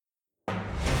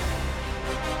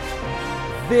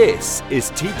This is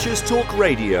Teachers Talk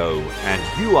Radio,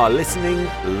 and you are listening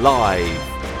live.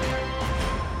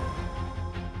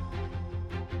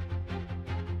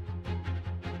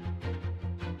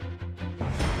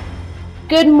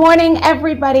 Good morning,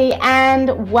 everybody,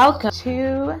 and welcome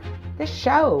to the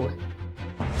show.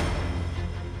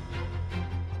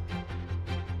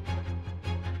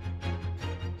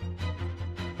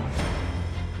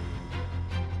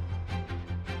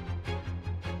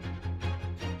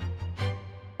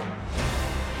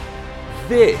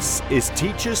 This is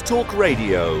Teachers Talk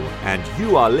Radio, and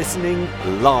you are listening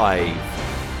live.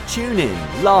 Tune in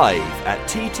live at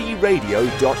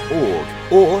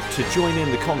ttradio.org, or to join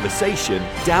in the conversation,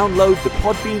 download the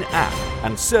Podbean app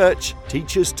and search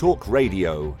Teachers Talk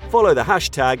Radio. Follow the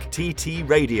hashtag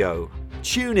TTRadio.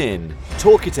 Tune in,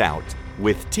 talk it out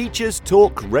with Teachers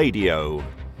Talk Radio.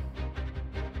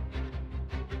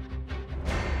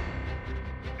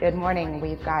 Good morning.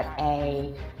 We've got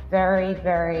a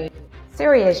very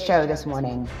serious show this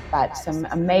morning, but some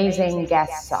amazing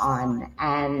guests on,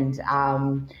 and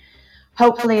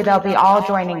hopefully they'll be all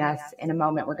joining us in a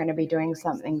moment. We're going to be doing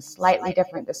something slightly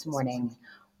different this morning,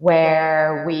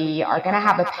 where we are going to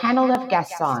have a panel of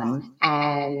guests on,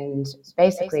 and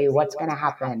basically what's going to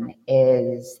happen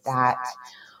is that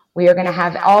we are going to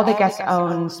have all the guests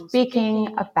on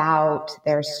speaking about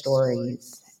their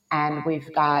stories, and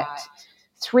we've got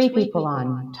 3 people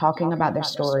on talking about their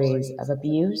stories of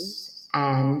abuse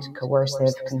and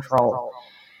coercive control.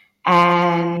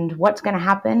 And what's going to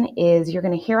happen is you're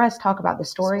going to hear us talk about the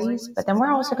stories, but then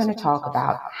we're also going to talk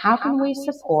about how can we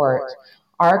support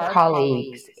our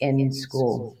colleagues in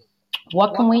school?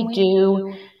 What can we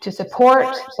do to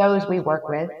support those we work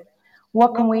with?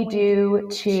 What can we do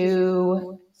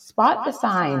to spot the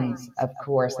signs of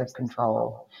coercive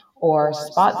control, or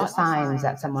spot the signs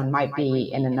that someone might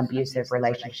be in an abusive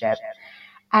relationship?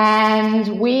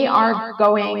 And we are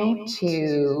going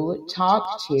to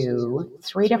talk to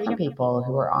 3 different people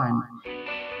who are on.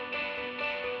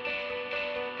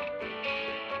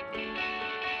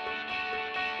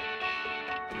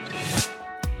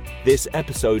 This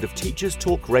episode of Teachers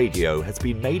Talk Radio has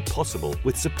been made possible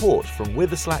with support from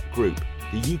Witherslack Group,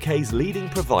 the UK's leading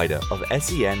provider of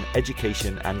SEN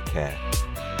education and care.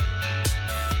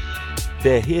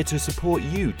 They're here to support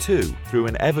you too through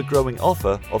an ever-growing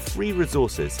offer of free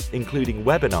resources, including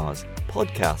webinars,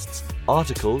 podcasts,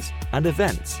 articles, and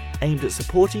events aimed at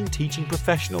supporting teaching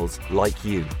professionals like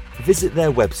you. Visit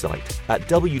their website at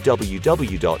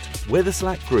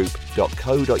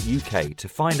www.witherslackgroup.co.uk to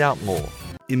find out more.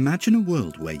 Imagine a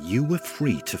world where you were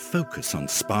free to focus on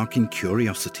sparking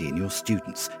curiosity in your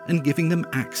students and giving them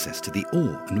access to the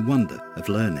awe and wonder of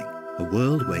learning. A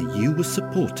world where you were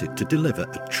supported to deliver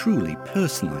a truly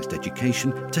personalised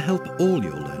education to help all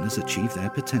your learners achieve their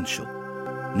potential.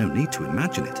 No need to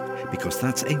imagine it, because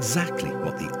that's exactly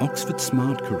what the Oxford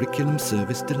Smart Curriculum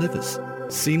Service delivers.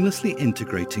 Seamlessly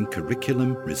integrating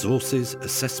curriculum, resources,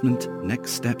 assessment,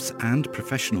 next steps and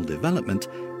professional development,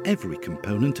 every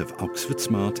component of Oxford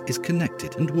Smart is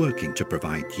connected and working to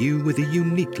provide you with a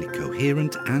uniquely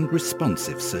coherent and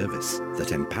responsive service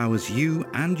that empowers you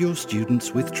and your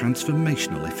students with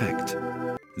transformational effect.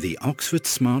 The Oxford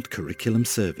Smart Curriculum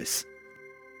Service.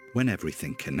 When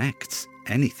everything connects,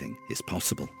 anything is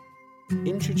possible.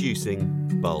 Introducing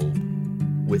Bulb.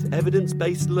 With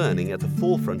evidence-based learning at the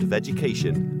forefront of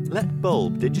education, let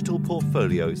Bulb digital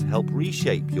portfolios help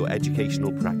reshape your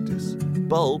educational practice.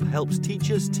 Bulb helps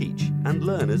teachers teach and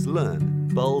learners learn.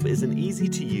 Bulb is an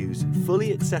easy-to-use,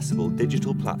 fully accessible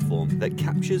digital platform that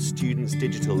captures students'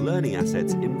 digital learning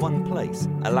assets in one place,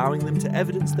 allowing them to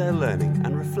evidence their learning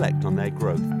and reflect on their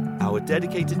growth. Our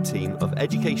dedicated team of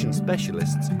education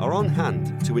specialists are on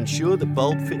hand to ensure that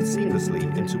Bulb fits seamlessly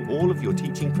into all of your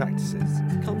teaching practices.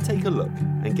 Come take a look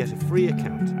and get a free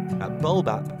account at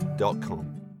bulbapp.com.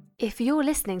 If you're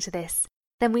listening to this,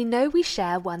 then we know we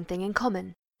share one thing in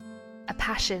common: a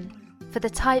passion for the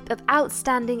type of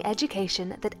outstanding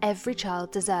education that every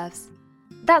child deserves.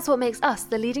 That's what makes us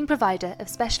the leading provider of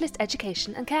specialist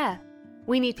education and care.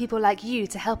 We need people like you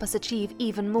to help us achieve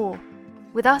even more.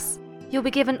 With us, you'll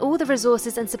be given all the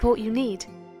resources and support you need,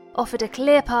 offered a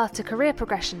clear path to career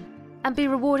progression, and be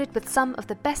rewarded with some of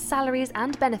the best salaries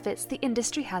and benefits the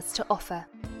industry has to offer.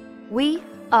 We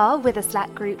are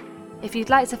Witherslack Group. If you'd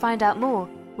like to find out more,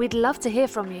 we'd love to hear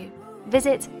from you.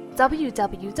 Visit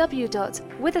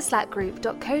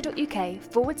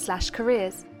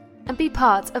www.witherslackgroup.co.uk/careers and be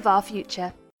part of our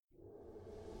future.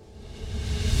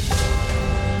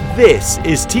 This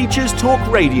is Teachers Talk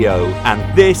Radio, and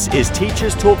this is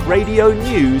Teachers Talk Radio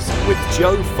News with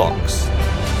Joe Fox.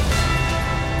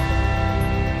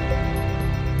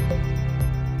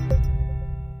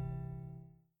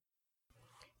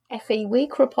 FE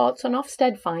Week reports on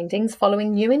Ofsted findings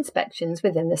following new inspections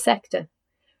within the sector.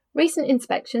 Recent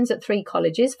inspections at 3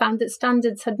 colleges found that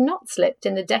standards had not slipped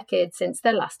in the decade since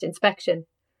their last inspection.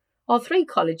 All 3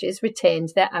 colleges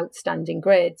retained their outstanding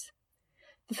grades.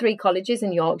 The 3 colleges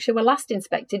in Yorkshire were last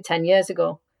inspected 10 years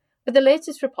ago, but the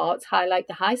latest reports highlight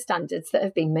the high standards that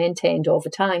have been maintained over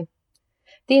time.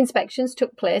 The inspections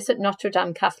took place at Notre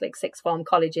Dame Catholic Sixth Form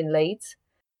College in Leeds,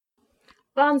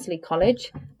 Barnsley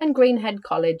College and Greenhead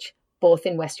College, both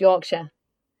in West Yorkshire.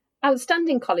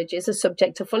 Outstanding colleges are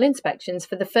subject to full inspections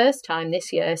for the first time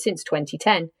this year since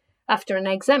 2010, after an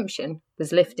exemption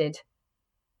was lifted.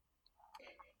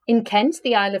 In Kent,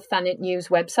 the Isle of Thanet News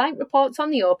website reports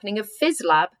on the opening of Phys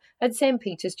Lab at St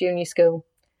Peter's Junior School.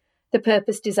 The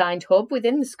purpose-designed hub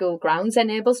within the school grounds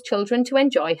enables children to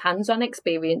enjoy hands-on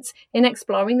experience in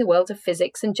exploring the world of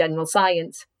physics and general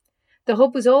science. The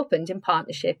hub was opened in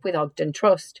partnership with Ogden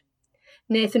Trust.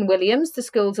 Nathan Williams, the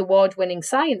school's award-winning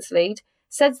science lead,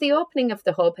 says the opening of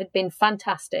the hub had been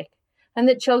fantastic and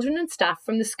that children and staff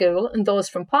from the school and those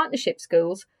from partnership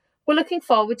schools were looking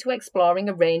forward to exploring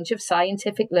a range of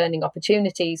scientific learning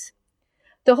opportunities.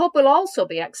 The hub will also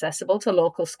be accessible to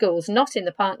local schools not in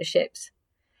the partnerships.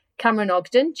 Cameron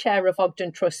Ogden, chair of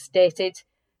Ogden Trust, stated,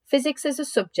 "Physics as a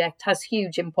subject has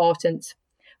huge importance.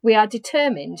 We are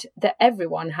determined that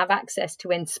everyone have access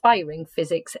to inspiring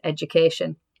physics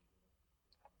education."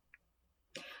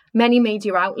 Many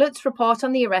media outlets report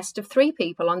on the arrest of 3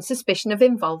 people on suspicion of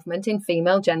involvement in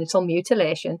female genital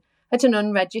mutilation at an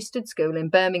unregistered school in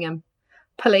Birmingham.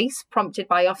 Police, prompted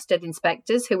by Ofsted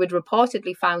inspectors who had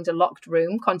reportedly found a locked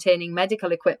room containing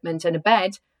medical equipment and a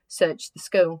bed, searched the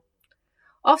school.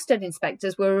 Ofsted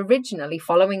inspectors were originally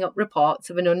following up reports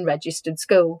of an unregistered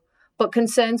school, but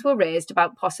concerns were raised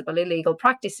about possible illegal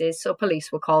practices, so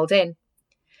police were called in.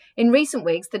 In recent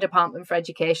weeks, the Department for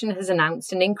Education has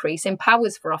announced an increase in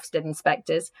powers for Ofsted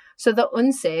inspectors so that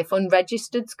unsafe,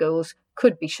 unregistered schools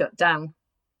could be shut down.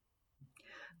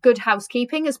 Good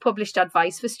Housekeeping has published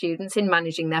advice for students in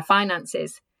managing their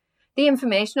finances. The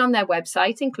information on their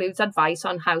website includes advice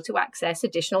on how to access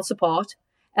additional support,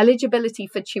 eligibility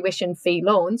for tuition fee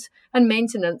loans and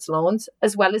maintenance loans,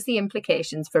 as well as the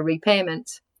implications for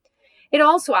repayment. It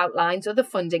also outlines other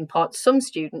funding pots some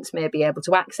students may be able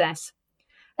to access.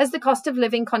 As the cost of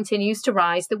living continues to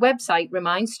rise, the website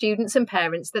reminds students and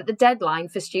parents that the deadline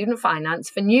for student finance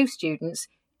for new students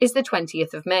is the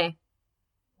 20th of May.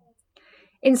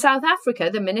 In South Africa,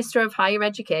 the Minister of Higher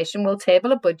Education will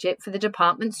table a budget for the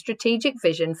department's strategic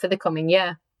vision for the coming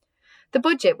year. The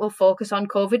budget will focus on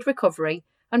COVID recovery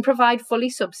and provide fully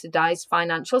subsidised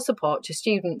financial support to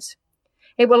students.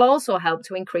 It will also help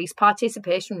to increase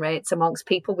participation rates amongst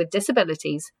people with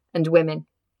disabilities and women.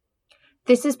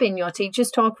 This has been your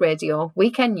Teachers Talk Radio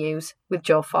Weekend News with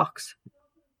Joe Fox.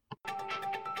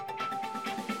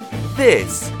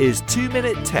 This is 2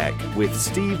 Minute Tech with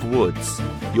Steve Woods,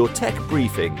 your tech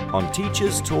briefing on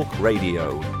Teachers Talk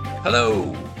Radio.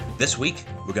 Hello! This week,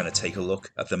 we're going to take a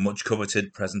look at the much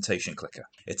coveted presentation clicker.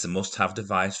 It's a must-have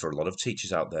device for a lot of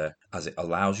teachers out there as it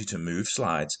allows you to move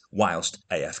slides whilst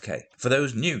AFK. For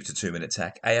those new to 2 Minute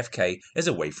Tech, AFK is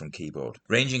away from keyboard.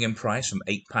 Ranging in price from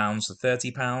 £8 to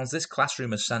 £30, this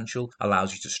classroom essential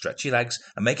allows you to stretch your legs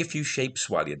and make a few shapes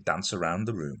while you dance around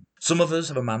the room. Some of us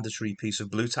have a mandatory piece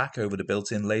of blue tack over the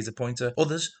built-in laser pointer,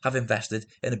 others have invested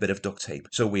in a bit of duct tape,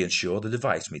 so we ensure the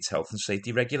device meets health and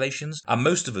safety regulations, and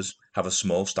most of us have a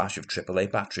small stash of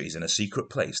AAA batteries in a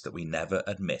secret place that we never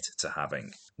admit to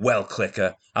having. Well,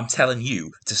 clicker, I'm telling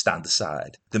you to stand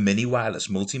aside. The mini wireless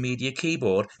multimedia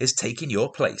keyboard is taking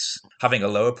your place. Having a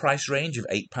lower price range of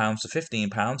 £8 to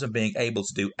 £15 and being able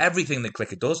to do everything the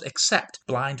clicker does except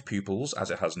blind pupils as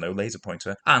it has no laser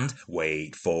pointer, and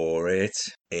wait for it,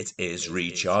 it is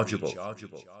rechargeable.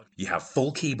 You have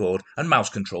full keyboard and mouse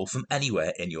control from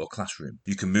anywhere in your classroom.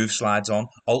 You can move slides on,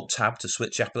 Alt-Tab to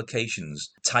switch applications,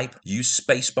 type, use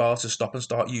spacebar to stop and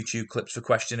start YouTube clips for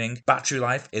questioning. Battery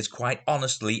life is quite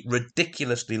honestly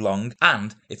ridiculously long,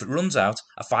 and if it runs out,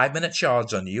 a 5-minute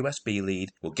charge on the USB lead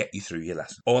will get you through your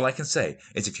lesson. All I can say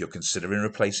is if you're considering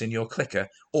replacing your clicker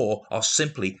or are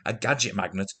simply a gadget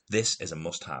magnet, this is a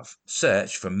must-have.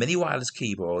 Search for mini wireless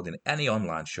keyboard in any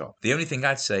online shop. The only thing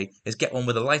I'd say is get one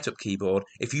with a light-up keyboard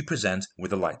if you present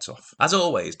with the lights off. As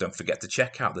always, don't forget to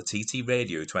check out the TT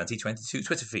Radio 2022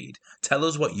 Twitter feed. Tell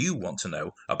us what you want to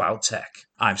know about tech.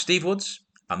 I'm Steve Woods,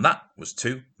 and that was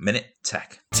 2 Minute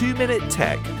Tech. 2 Minute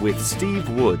Tech with Steve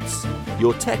Woods,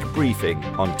 your tech briefing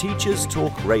on Teachers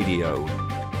Talk Radio.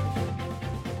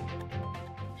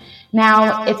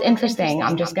 Now, it's interesting.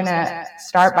 I'm just going to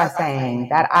start by saying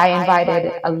that I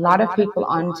invited a lot of people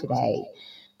on today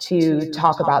to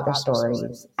talk about their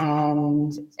stories.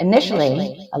 And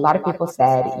initially, a lot of people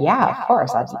said, yeah, of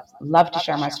course, I'd love to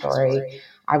share my story.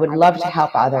 I would love to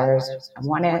help others. I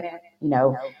want to,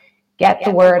 get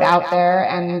the word out there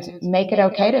and make it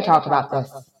okay to talk about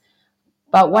this.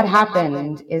 But what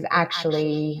happened is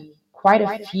actually quite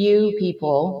a few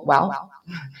people, well,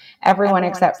 everyone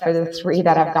except for the three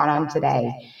that have gone on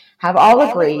today, have all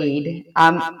agreed.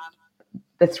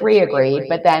 The three agreed,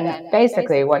 but then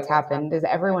basically what's happened is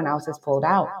everyone else has pulled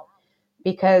out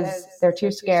because they're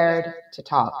too scared to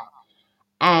talk.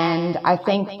 And I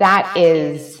think that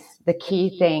is the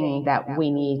key thing that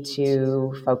we need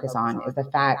to focus on, is the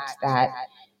fact that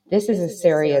this is a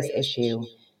serious issue.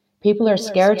 People are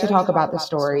scared to talk about the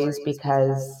stories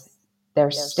because they're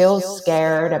still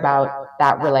scared about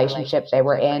that relationship they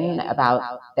were in, about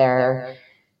their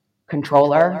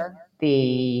controller,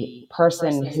 the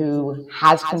person who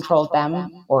has controlled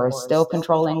them or is still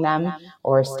controlling them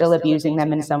or is still abusing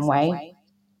them in some way.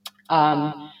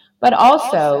 But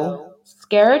also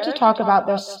scared to talk about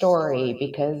their story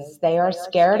because they are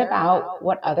scared about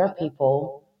what other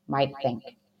people might think.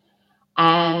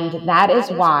 And that is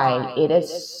why it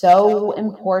is so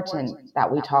important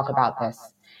that we talk about this.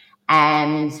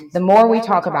 And the more we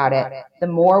talk about it, the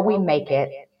more we make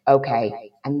it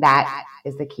okay. And that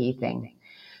is the key thing.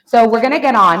 So we're going to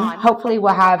get on. Hopefully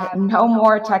we'll have no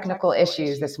more technical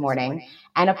issues this morning.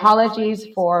 And apologies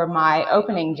for my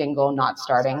opening jingle not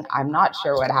starting. I'm not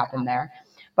sure what happened there.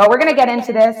 But we're going to get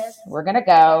into this. We're going to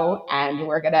go, and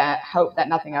we're going to hope that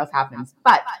nothing else happens.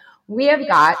 But we have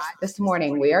got, this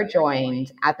morning, we are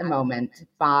joined at the moment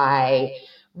by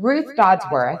Ruth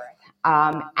Dodsworth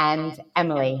and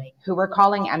Emily, who we're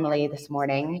calling Emily this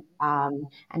morning.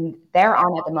 And they're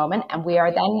on at the moment. And we are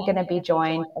then going to be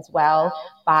joined as well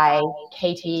by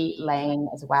Katie Lane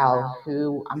as well,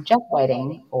 who I'm just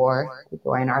waiting for to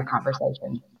join our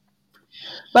conversation.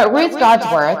 But Ruth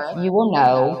Dodsworth, you will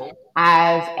know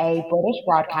as a British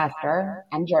broadcaster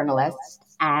and journalist,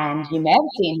 and you may have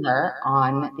seen her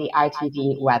on the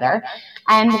ITV weather.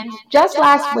 And just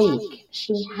last week,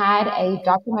 she had a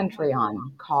documentary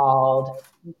on called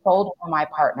Controlled by My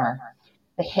Partner,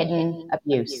 The Hidden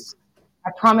Abuse.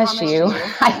 I promise you,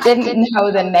 I didn't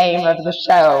know the name of the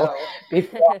show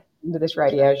before I came to this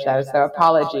radio show, so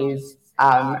apologies,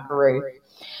 Ruth.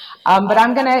 But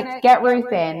I'm going to get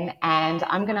Ruth in, and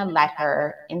I'm going to let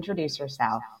her introduce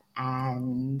herself.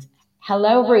 And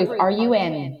hello, Ruth, are you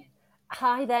in?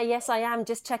 Hi there. Yes, I am.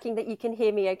 Just checking that you can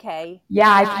hear me okay. Yeah,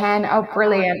 I can. Oh,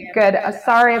 brilliant. Good.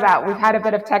 Sorry we've had a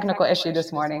bit of technical issue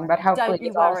this morning, but hopefully Don't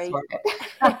you worry.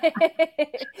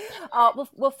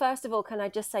 Well, first of all, can I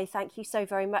just say thank you so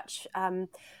very much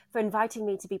for inviting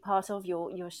me to be part of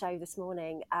your show this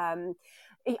morning. I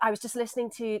was just listening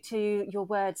to your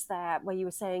words there where you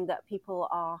were saying that people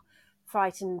are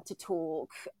frightened to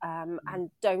talk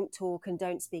and don't talk and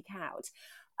don't speak out.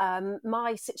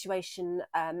 My situation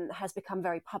has become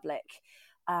very public.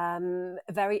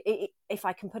 If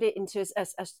I can put it into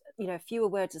as fewer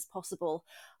words as possible,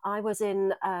 I was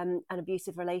in an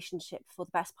abusive relationship for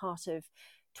the best part of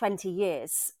 20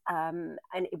 years, and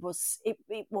it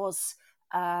was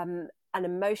an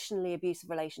emotionally abusive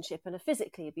relationship and a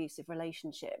physically abusive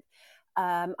relationship.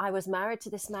 I was married to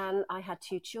this man. I had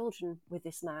 2 children with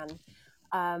this man.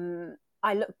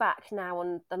 I look back now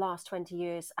on the last 20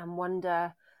 years and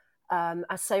wonder,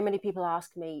 as so many people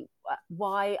ask me,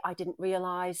 why I didn't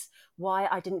realise, why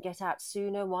I didn't get out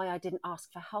sooner, why I didn't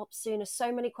ask for help sooner.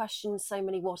 So many questions, so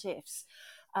many what ifs.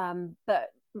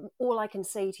 But all I can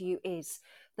say to you is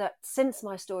that since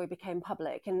my story became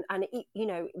public, and it,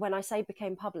 when I say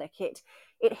became public, it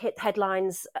hit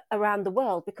headlines around the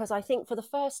world, because I think for the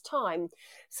first time,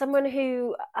 someone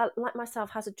who, like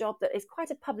myself, has a job that is quite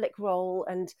a public role,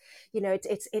 and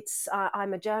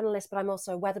I'm a journalist, but I'm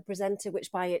also a weather presenter,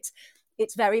 which by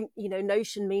its very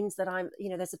notion means that I'm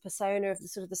there's a persona of the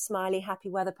sort of the smiley, happy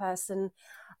weather person,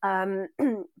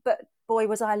 but boy,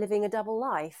 was I living a double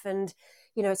life. And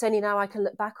it's only now I can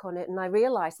look back on it and I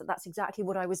realize that that's exactly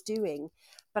what I was doing.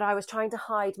 But I was trying to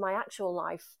hide my actual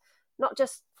life, not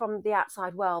just from the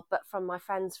outside world, but from my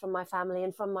friends, from my family,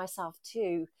 and from myself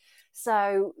too.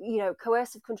 So,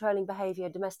 coercive controlling behavior,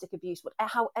 domestic abuse,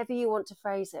 however you want to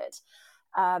phrase it,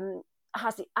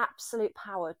 has the absolute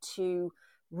power to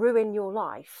ruin your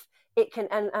life. It can,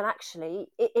 and actually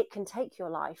it can take your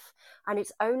life. And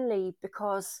it's only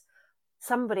because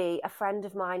somebody, a friend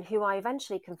of mine who I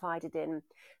eventually confided in,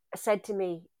 said to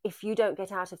me, if you don't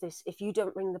get out of this, if you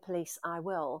don't ring the police, I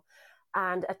will.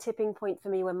 And a tipping point for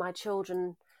me when my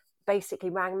children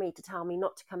basically rang me to tell me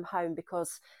not to come home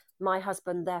because my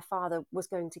husband, their father, was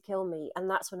going to kill me. And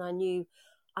that's when I knew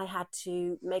I had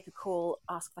to make a call,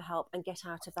 ask for help, and get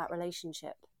out of that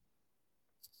relationship.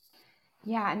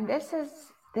 Yeah, and this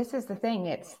is the thing.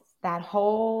 It's that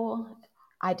whole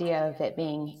idea of it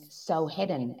being so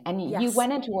hidden. And you Yes.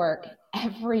 went into work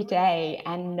every day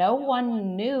and no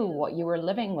one knew what you were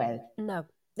living with. No,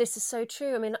 this is so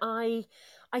true. I mean,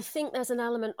 I think there's an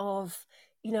element of,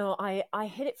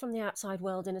 I hid it from the outside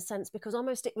world in a sense because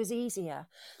almost it was easier.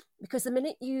 Because the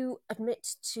minute you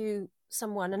admit to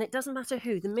someone, and it doesn't matter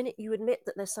who, the minute you admit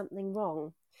that there's something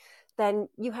wrong, then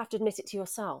you have to admit it to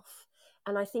yourself.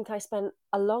 And I think I spent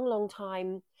a long, long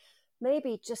time,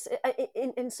 maybe just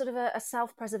in sort of a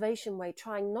self-preservation way,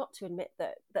 trying not to admit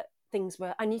that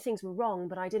I knew things were wrong,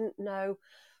 but I didn't know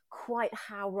quite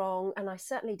how wrong. And I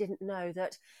certainly didn't know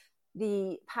that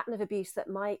the pattern of abuse that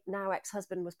my now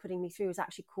ex-husband was putting me through was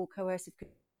actually called coercive.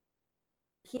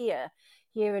 Here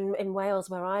in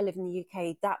Wales, where I live in the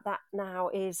UK, that now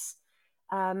is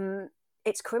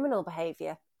it's criminal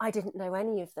behaviour. I didn't know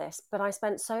any of this, but I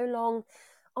spent so long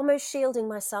almost shielding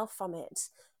myself from it.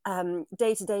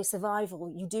 Day-to-day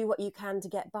survival, you do what you can to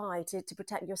get by, to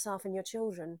protect yourself and your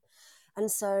children. And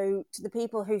so to the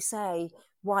people who say,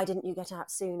 why didn't you get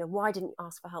out sooner? Why didn't you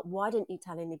ask for help? Why didn't you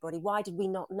tell anybody? Why did we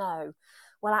not know?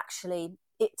 Well, actually,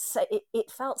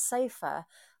 it felt safer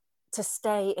to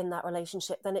stay in that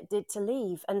relationship than it did to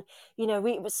leave. And,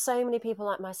 it was so many people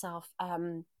like myself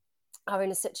are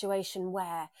in a situation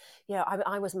where,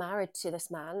 I was married to this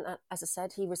man. As I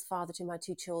said, he was father to my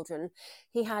 2 children.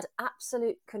 He had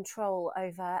absolute control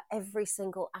over every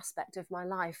single aspect of my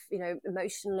life,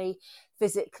 emotionally,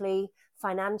 physically,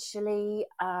 financially.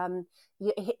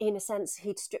 In a sense,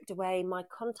 he'd stripped away my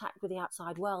contact with the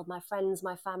outside world, my friends,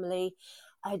 my family.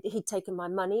 He'd taken my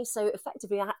money. So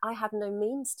effectively, I had no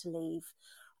means to leave.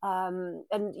 And,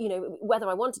 whether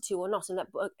I wanted to or not,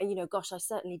 and gosh, I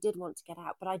certainly did want to get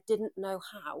out, but I didn't know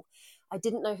how. I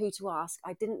didn't know who to ask.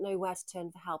 I didn't know where to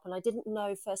turn for help. And I didn't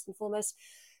know, first and foremost,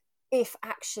 if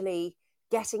actually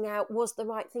getting out was the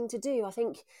right thing to do. I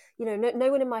think,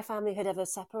 no one in my family had ever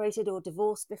separated or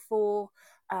divorced before.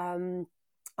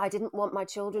 I didn't want my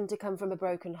children to come from a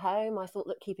broken home. I thought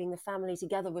that keeping the family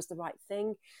together was the right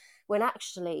thing, when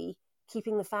actually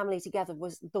keeping the family together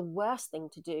was the worst thing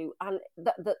to do, and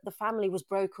that the family was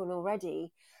broken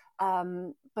already.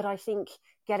 But I think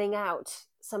getting out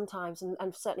sometimes,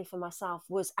 and certainly for myself,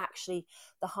 was actually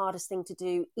the hardest thing to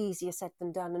do, easier said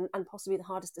than done, and possibly the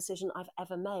hardest decision I've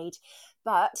ever made.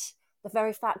 But the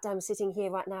very fact I'm sitting here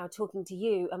right now talking to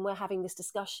you and we're having this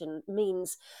discussion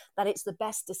means that it's the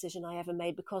best decision I ever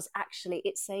made, because actually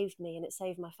it saved me and it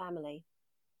saved my family.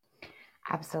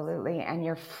 Absolutely. And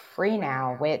you're free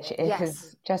now, which is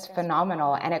Yes. just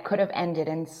phenomenal. And it could have ended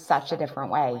in such a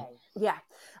different way. Yeah.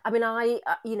 I mean, I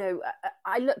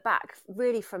look back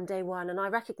really from day one, and I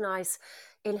recognize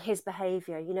in his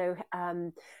behavior,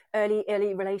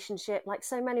 early relationship, like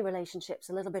so many relationships,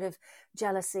 a little bit of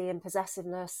jealousy and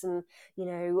possessiveness. And,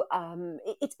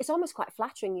 it's almost quite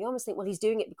flattering. You almost think, well, he's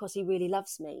doing it because he really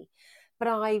loves me. But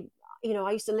I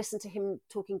used to listen to him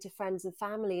talking to friends and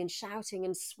family and shouting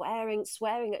and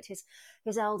swearing at his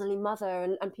elderly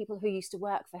mother and people who used to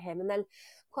work for him. And then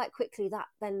quite quickly that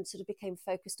then sort of became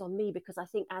focused on me, because I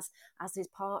think as his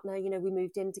partner, we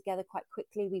moved in together quite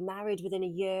quickly. We married within a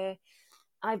year.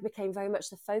 I became very much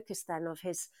the focus then of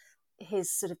his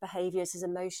sort of behaviours, his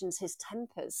emotions, his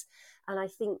tempers. And I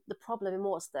think the problem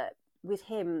was that with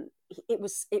him, it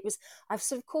was I've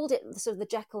sort of called it sort of the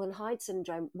Jekyll and Hyde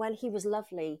syndrome. When he was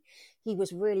lovely, he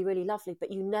was really, really lovely,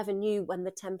 but you never knew when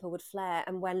the temper would flare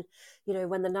and when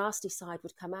the nasty side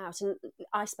would come out. And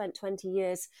I spent 20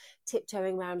 years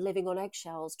tiptoeing around, living on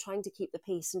eggshells, trying to keep the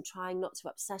peace and trying not to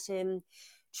upset him,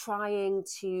 trying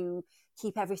to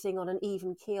keep everything on an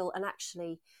even keel. And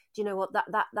actually, do you know what,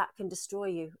 that can destroy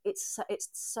you. It's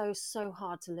so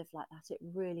hard to live like that. It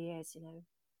really is,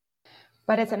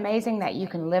 But it's amazing that you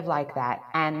can live like that.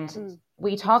 And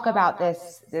we talk about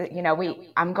this,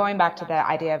 I'm going back to the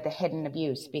idea of the hidden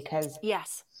abuse, because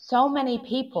yes, so many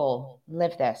people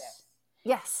live this.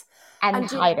 Yes. And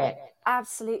hide it.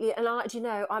 Absolutely. And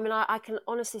I can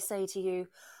honestly say to you,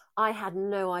 I had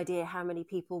no idea how many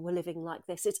people were living like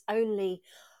this. It's only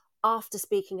after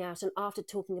speaking out and after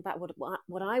talking about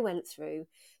what I went through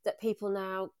that people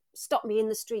now stop me in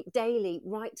the street daily,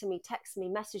 write to me, text me,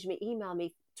 message me, email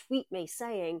me, tweet me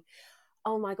saying,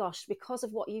 oh my gosh, because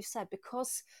of what you said,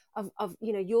 because of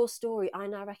your story, I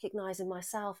now recognize in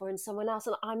myself or in someone else.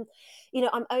 And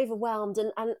I'm overwhelmed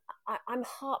and I'm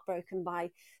heartbroken by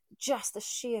just the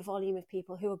sheer volume of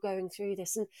people who are going through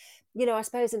this. And, I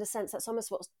suppose in a sense, that's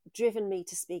almost what's driven me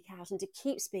to speak out and to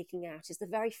keep speaking out, is the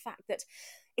very fact that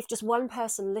if just one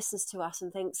person listens to us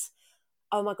and thinks,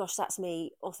 oh my gosh, that's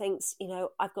me, or thinks,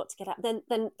 I've got to get out,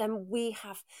 then we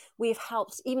have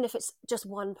helped, even if it's just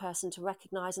one person, to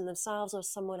recognize in themselves or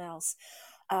someone else,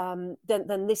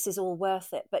 then this is all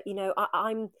worth it. But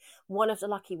I'm one of the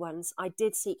lucky ones. I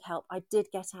did seek help. I did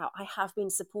get out. I have been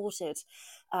supported,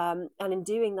 and in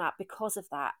doing that, because of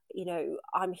that,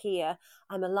 I'm here,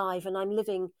 I'm alive, and I'm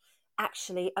living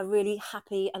actually a really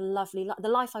happy and lovely life, the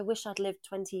life I wish I'd lived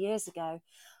 20 years ago.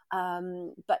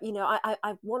 But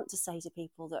I want to say to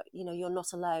people that you're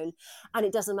not alone, and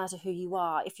it doesn't matter who you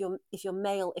are. If you're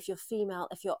male, if you're female,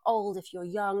 if you're old, if you're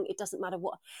young, it doesn't matter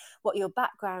what your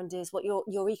background is, what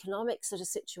your economic sort of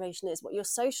situation is, what your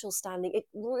social standing. It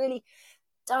really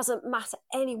doesn't matter.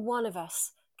 Any one of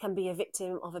us can be a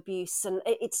victim of abuse, and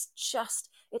it's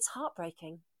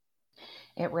heartbreaking.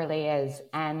 It really is.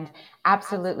 And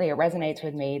absolutely, it resonates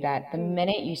with me that the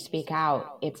minute you speak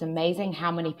out, it's amazing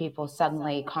how many people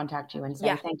suddenly contact you and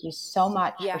say, thank you so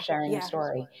much for sharing your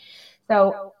story.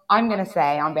 So I'm going to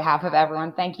say, on behalf of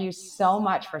everyone, thank you so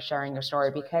much for sharing your story,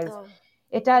 because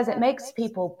it makes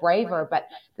people braver. But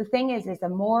the thing is the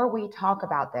more we talk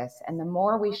about this and the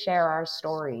more we share our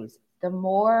stories, the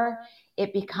more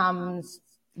it becomes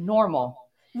normal.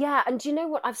 Yeah. And do you know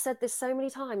what? I've said this so many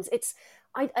times. It's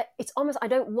almost, I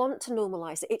don't want to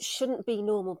normalize it. It shouldn't be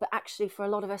normal, but actually for a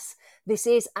lot of us, this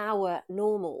is our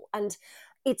normal. And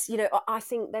it's, I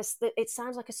think it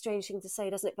sounds like a strange thing to say,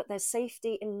 doesn't it? But there's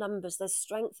safety in numbers, there's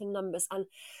strength in numbers. And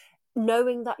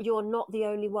knowing that you're not the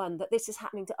only one, that this is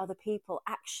happening to other people,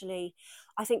 actually,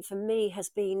 I think for me has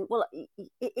been, well,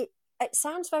 it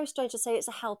sounds very strange to say it's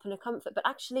a help and a comfort, but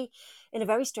actually in a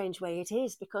very strange way it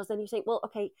is, because then you think, well,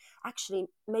 okay, actually,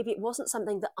 maybe it wasn't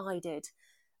something that I did.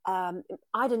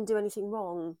 I didn't do anything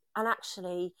wrong. And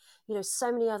actually,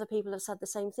 so many other people have said the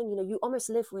same thing. You almost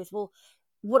live with, well,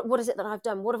 what is it that I've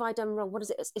done? What have I done wrong? What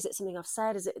is it? Is it something I've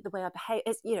said? Is it the way I behave?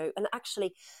 And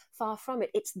actually far from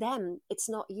it. It's them. It's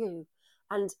not you.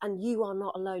 And you are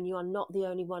not alone. You are not the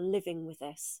only one living with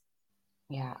this.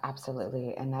 Yeah,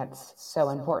 absolutely. And that's so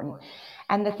important.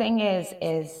 And the thing is,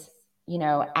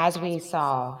 as we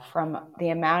saw from the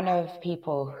amount of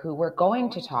people who were going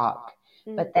to talk,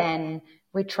 but then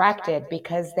retracted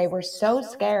because they were so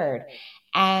scared.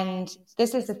 And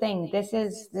this is the thing. This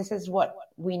is what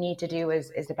we need to do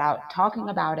is about talking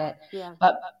about it,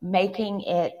 but making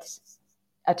it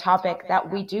a topic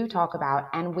that we do talk about,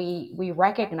 and we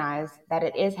recognize that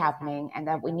it is happening and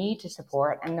that we need to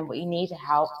support and that we need to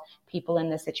help people in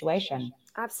this situation.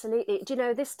 Absolutely. Do you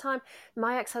know, this time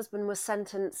my ex-husband was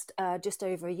sentenced just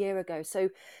over a year ago. So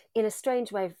in a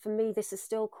strange way, for me, this is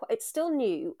it's still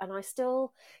new, and I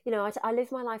still, I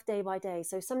live my life day by day.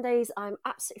 So some days I'm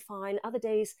absolutely fine. Other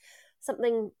days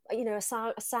something, a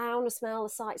sound, a smell, a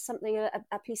sight, something,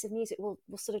 a piece of music will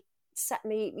sort of set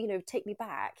me, take me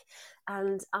back.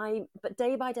 But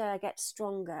day by day I get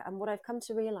stronger. And what I've come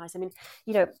to realize,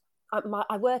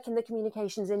 I work in the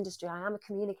communications industry. I am a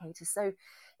communicator. So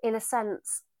in a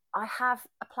sense, I have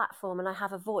a platform and I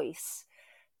have a voice,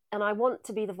 and I want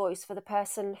to be the voice for the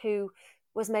person who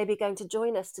was maybe going to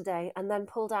join us today and then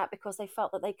pulled out because they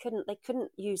felt that they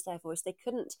couldn't use their voice. They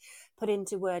couldn't put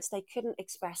into words. They couldn't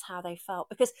express how they felt,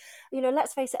 because,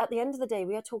 let's face it, at the end of the day,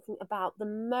 we are talking about the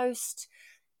most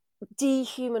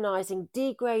dehumanizing,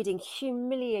 degrading,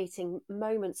 humiliating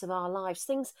moments of our lives,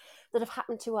 things that have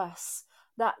happened to us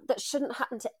that shouldn't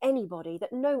happen to anybody,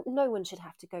 that no one should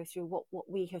have to go through what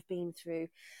we have been through.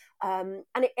 And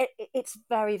it's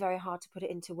very, very hard to put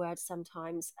it into words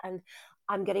sometimes. And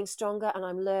I'm getting stronger, and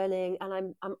I'm learning,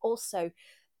 and I'm also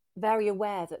very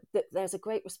aware that there's a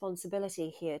great responsibility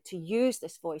here to use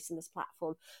this voice and this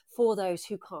platform for those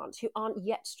who can't, who aren't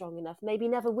yet strong enough, maybe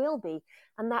never will be.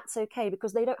 And that's okay,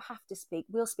 because they don't have to speak.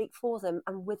 We'll speak for them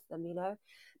and with them,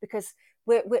 because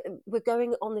we're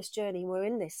going on this journey. We're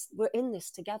in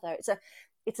this together.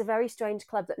 It's a very strange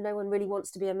club that no one really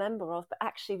wants to be a member of, but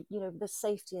actually, there's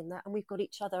safety in that, and we've got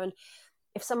each other. And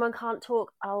if someone can't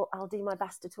talk, I'll do my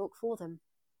best to talk for them.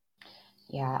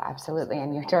 Yeah, absolutely.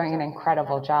 And you're doing an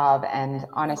incredible job. And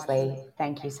honestly,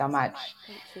 thank you so much.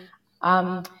 Thank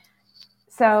you.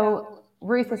 So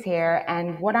Ruth is here,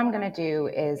 and what I'm going to do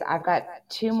is I've got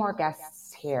two more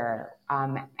guests here,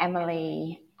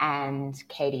 Emily and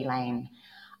Katie Lane.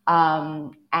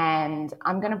 And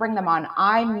I'm going to bring them on.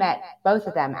 I met both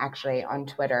of them actually on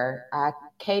Twitter.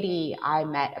 Katie, I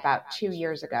met about 2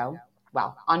 years ago.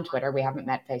 Well, on Twitter, we haven't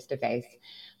met face to face,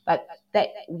 but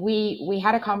we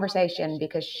had a conversation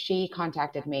because she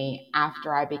contacted me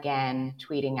after I began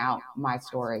tweeting out my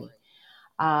story.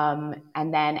 And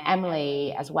then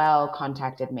Emily as well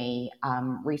contacted me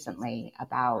recently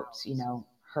about,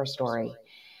 her story.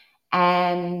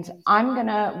 And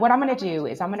what I'm going to do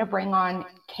is I'm going to bring on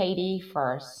Katie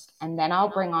first, and then I'll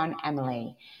bring on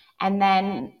Emily. And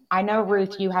then I know,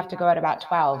 Ruth, you have to go at about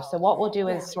 12. So what we'll do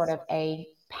is sort of a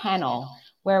panel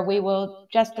where we will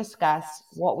just discuss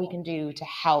what we can do to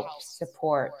help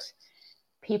support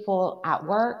people at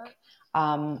work.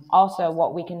 Also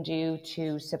what we can do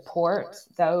to support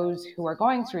those who are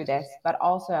going through this, but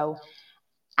also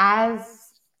as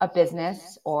a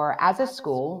business or as a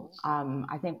school.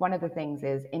 I think one of the things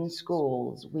is in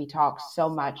schools, we talk so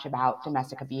much about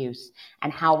domestic abuse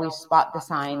and how we spot the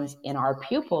signs in our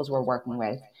pupils we're working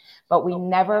with, but we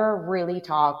never really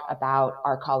talk about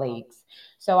our colleagues.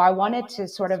 So I wanted to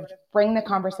sort of bring the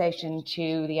conversation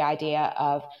to the idea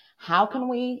of how can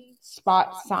we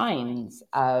spot signs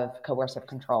of coercive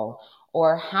control,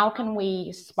 or how can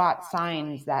we spot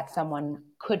signs that someone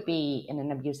could be in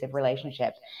an abusive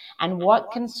relationship? And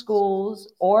what can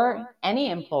schools or any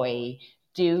employee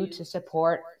do to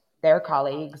support their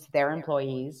colleagues, their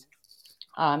employees,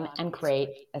 and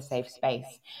create a safe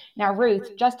space? Now,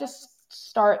 Ruth, just to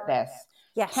start this,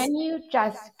 can you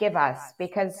just give us,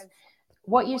 because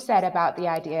what you said about the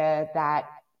idea that,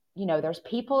 there's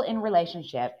people in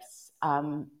relationships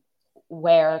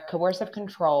where coercive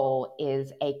control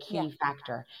is a key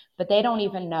factor, but they don't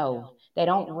even know, they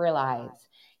don't realize.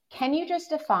 Can you just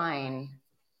define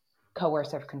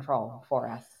coercive control for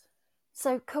us?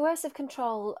 So coercive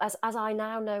control, as I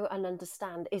now know and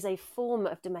understand, is a form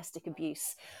of domestic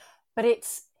abuse, but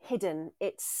it's hidden,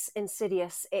 it's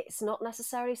insidious, it's not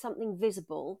necessarily something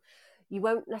visible. You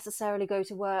won't necessarily go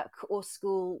to work or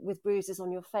school with bruises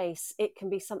on your face. It can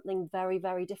be something very,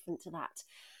 very different to that.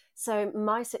 So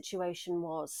my situation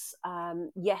was,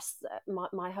 yes,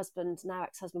 my husband, now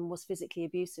ex-husband, was physically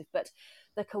abusive, but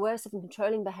the coercive and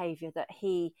controlling behaviour that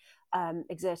he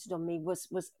exerted on me was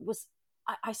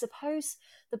I suppose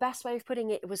the best way of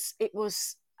putting it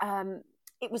was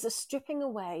a stripping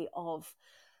away of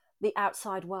the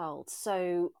outside world.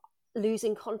 So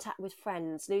losing contact with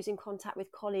friends, losing contact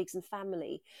with colleagues and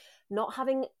family, not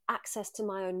having access to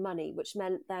my own money, which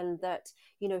meant then that,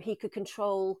 he could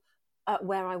control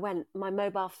where I went, my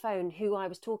mobile phone, who I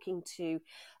was talking to,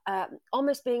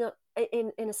 almost being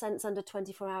in a sense under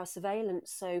 24-hour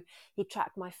surveillance. So he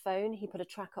tracked my phone, he put a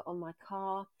tracker on my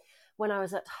car. When I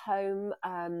was at home,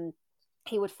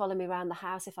 he would follow me around the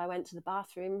house. If I went to the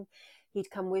bathroom,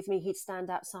 he'd come with me, he'd stand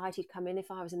outside, he'd come in if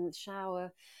I was in the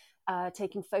shower,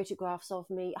 taking photographs of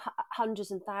me,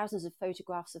 hundreds and thousands of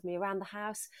photographs of me around the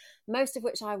house, most of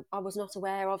which I was not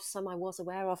aware of, some I was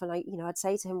aware of. And I'd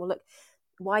say to him, well, look,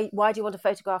 why do you want a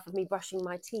photograph of me brushing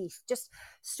my teeth? Just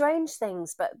strange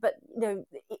things, but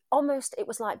it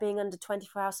was like being under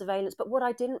 24-hour surveillance. But what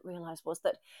I didn't realize was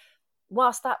that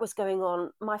whilst that was going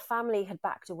on, my family had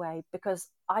backed away because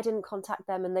I didn't contact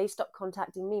them and they stopped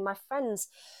contacting me. My friends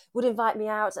would invite me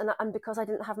out, and because I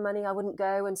didn't have money, I wouldn't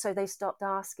go, and so they stopped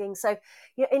asking. So,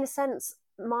 in a sense,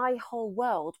 my whole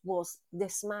world was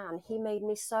this man. He made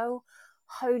me so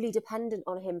wholly dependent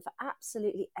on him for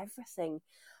absolutely everything.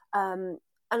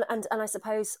 And I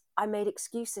suppose I made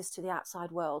excuses to the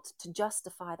outside world to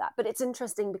justify that. But it's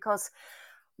interesting because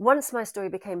once my story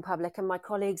became public and my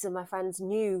colleagues and my friends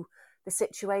knew the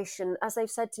situation, as they've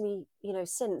said to me,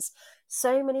 since,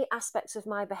 so many aspects of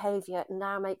my behaviour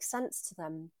now make sense to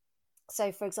them.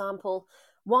 So, for example,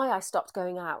 why I stopped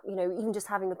going out, even just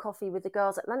having a coffee with the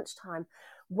girls at lunchtime,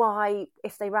 why,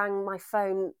 if they rang my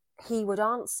phone, he would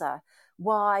answer,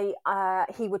 why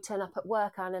he would turn up at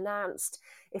work unannounced.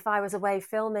 If I was away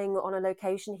filming on a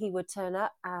location, he would turn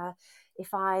up.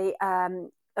 If I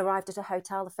arrived at a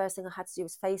hotel, the first thing I had to do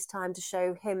was FaceTime to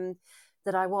show him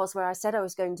that I was where I said I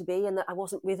was going to be and that I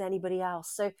wasn't with anybody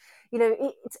else. So,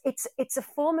 it's a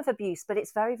form of abuse, but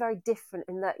it's very, very different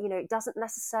in that, it doesn't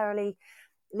necessarily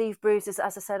leave bruises,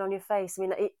 as I said, on your face. I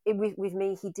mean, with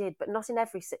me, he did, but not in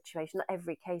every situation. Not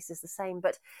every case is the same.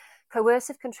 But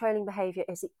coercive controlling behaviour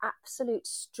is the absolute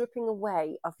stripping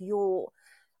away of your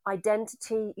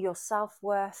identity, your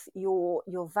self-worth,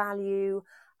 your value,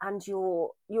 and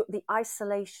the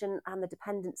isolation and the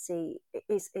dependency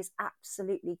is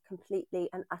absolutely, completely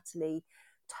and utterly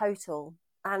total.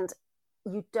 And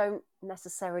you don't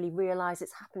necessarily realise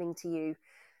it's happening to you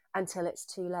until it's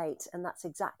too late. And that's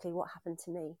exactly what happened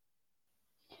to me.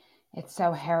 It's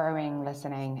so harrowing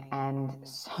listening, and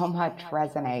so much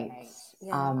resonates.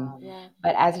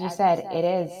 But as you said,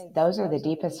 those are the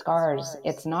deepest scars.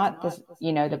 It's not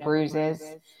the bruises.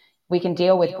 We can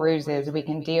deal with bruises. We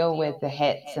can deal with the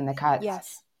hits and the cuts.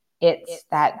 Yes. It's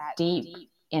that deep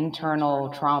internal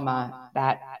trauma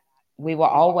that we will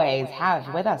always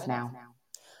have with us now.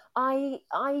 I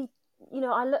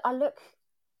look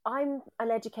I'm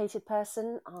an educated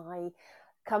person. I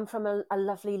come from a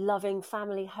lovely, loving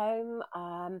family home.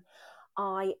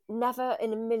 I never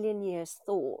in a million years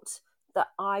thought that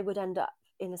I would end up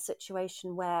in a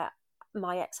situation where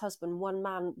my ex-husband, one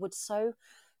man, would so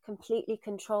completely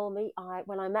control me.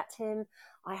 When I met him,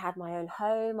 I had my own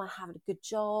home, I had a good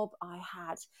job, I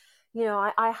had,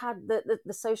 I had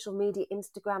the social media,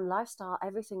 Instagram lifestyle,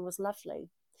 everything was lovely.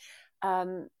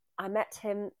 I met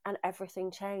him and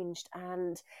everything changed.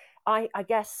 And I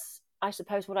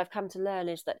suppose what I've come to learn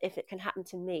is that if it can happen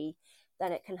to me,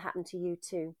 then it can happen to you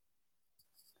too.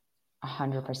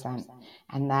 100%.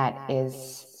 And that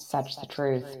is such the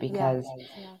truth, because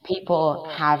people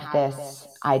have this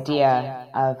idea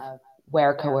of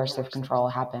where coercive control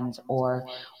happens or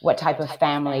what type of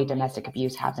family domestic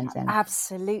abuse happens in.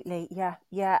 Absolutely. Yeah.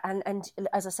 And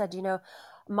as I said,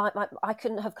 I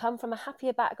couldn't have come from a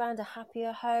happier background, a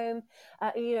happier home,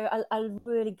 a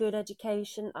really good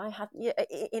education. I had,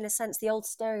 in a sense, the old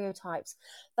stereotypes,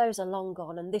 those are long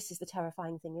gone. And this is the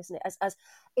terrifying thing, isn't it? As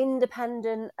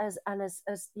independent as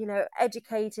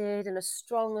educated and as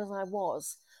strong as I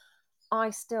was,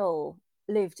 I still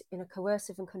lived in a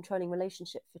coercive and controlling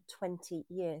relationship for 20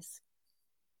 years.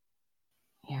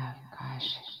 Yeah,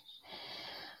 gosh.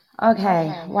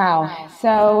 Okay, wow.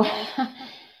 So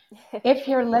if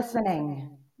you're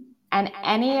listening and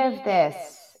any of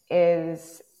this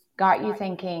it's got you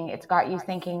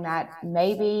thinking that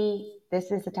maybe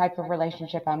this is the type of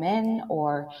relationship I'm in,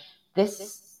 or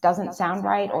this doesn't sound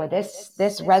right, or this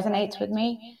resonates with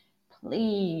me,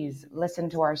 please listen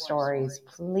to our stories.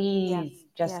 Please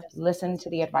listen to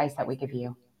the advice that we give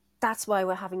you. That's why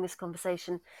we're having this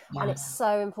conversation, and it's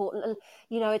so important. And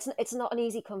it's not an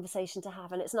easy conversation to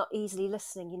have, and it's not easily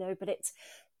listening, but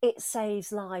it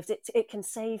saves lives. It can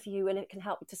save you, and it can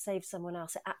help to save someone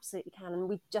else. It absolutely can, and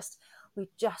we've just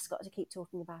got to keep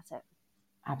talking about it.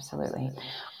 Absolutely.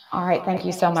 All right, thank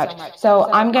you so much.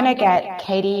 So I'm going to get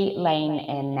Katie Lane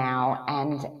in now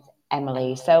and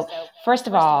Emily. So first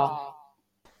of all,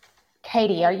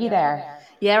 Katie, are you there?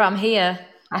 Yeah, I'm here.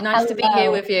 Nice to be here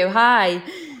with you. Hi.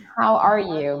 How are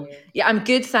you? Yeah, I'm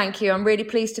good, thank you. I'm really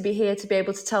pleased to be here to be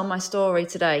able to tell my story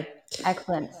today.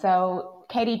 Excellent. So,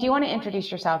 Katie, do you want to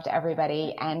introduce yourself to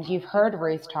everybody? And you've heard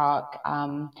Ruth talk.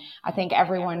 I think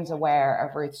everyone's aware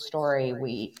of Ruth's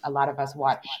story. A lot of us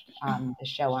watched the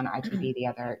show on ITV the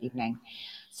other evening.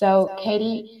 So,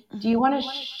 Katie, do you want to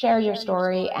share your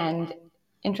story and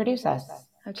introduce us?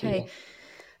 Okay.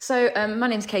 So my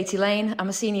name's Katie Lane. I'm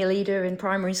a senior leader in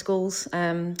primary schools.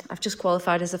 I've just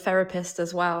qualified as a therapist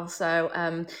as well. So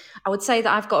I would say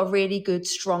that I've got a really good,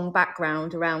 strong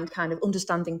background around kind of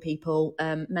understanding people,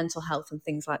 mental health and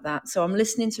things like that. So I'm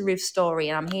listening to Ruth's story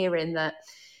and I'm hearing that,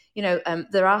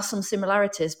 there are some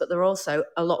similarities, but there are also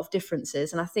a lot of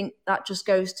differences. And I think that just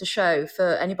goes to show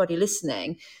for anybody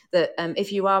listening that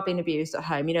if you are being abused at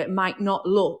home, it might not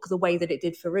look the way that it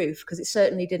did for Ruth, because it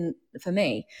certainly didn't for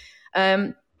me.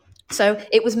 So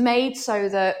it was made so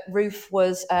that Ruth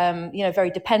was, very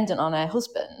dependent on her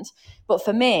husband. But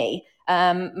for me,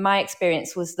 my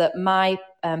experience was that my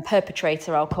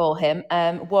perpetrator, I'll call him,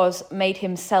 made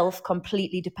himself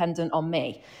completely dependent on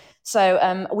me.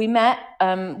 So we met.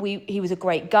 He was a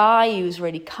great guy. He was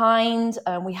really kind.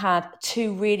 We had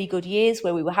 2 really good years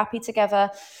where we were happy together.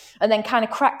 And then kind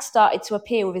of cracks started to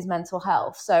appear with his mental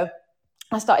health. So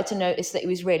I started to notice that he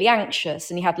was really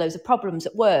anxious and he had loads of problems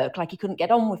at work, like he couldn't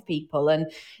get on with people. And,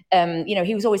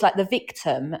 he was always like the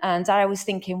victim. And I was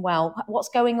thinking, well, what's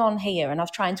going on here? And I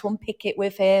was trying to unpick it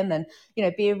with him and,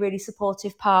 be a really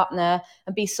supportive partner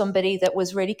and be somebody that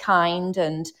was really kind.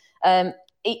 And, and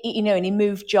he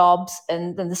moved jobs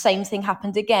and then the same thing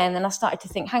happened again. And I started to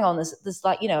think, hang on, there's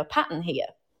like, a pattern here.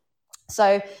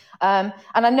 So, and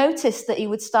I noticed that he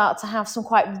would start to have some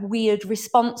quite weird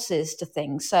responses to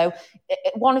things. So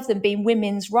one of them being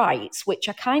women's rights, which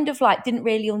I kind of didn't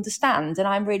really understand. And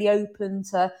I'm really open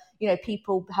to,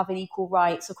 people having equal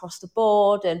rights across the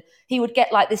board. And he would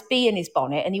get this bee in his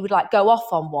bonnet and he would go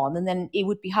off on one and then it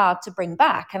would be hard to bring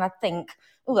back. And I'd think,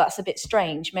 oh, that's a bit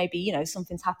strange. Maybe,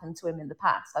 something's happened to him in the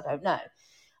past. I don't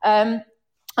know.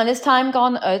 And as time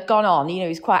gone on, he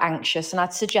was quite anxious, and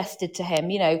I'd suggested to him,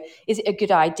 is it a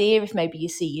good idea if maybe you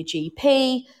see your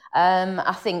GP?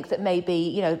 I think that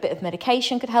maybe, a bit of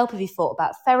medication could help if he thought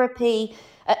about therapy.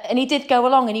 And he did go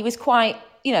along and he was quite,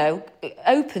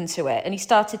 open to it. And he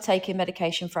started taking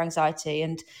medication for anxiety.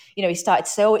 And, he started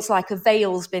to say, oh, it's like a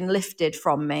veil's been lifted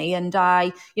from me. And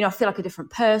I feel like a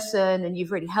different person and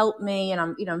you've really helped me. And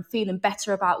I'm feeling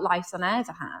better about life than I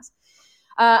ever had.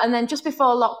 And then just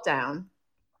before lockdown,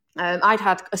 I'd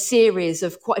had a series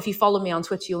of if you follow me on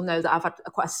Twitter, you'll know that I've had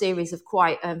quite a series of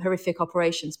quite horrific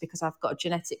operations because I've got a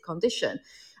genetic condition.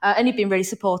 And he'd been really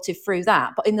supportive through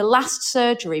that. But in the last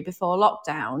surgery before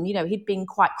lockdown, he'd been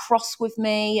quite cross with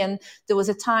me. And there was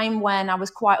a time when I was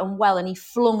quite unwell and he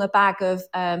flung a bag of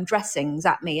dressings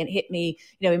at me and hit me,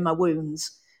 in my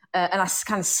wounds. And I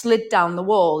kind of slid down the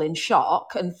wall in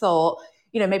shock and thought,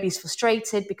 maybe he's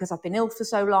frustrated because I've been ill for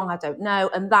so long. I don't know.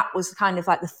 And that was kind of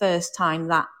like the first time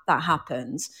that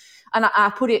happens. And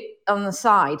I put it on the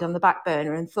side, on the back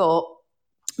burner, and thought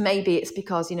maybe it's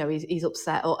because, he's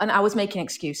upset. And I was making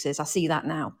excuses. I see that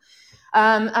now.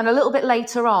 And a little bit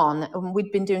later on,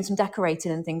 we'd been doing some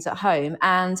decorating and things at home.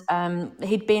 And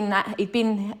he'd been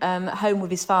home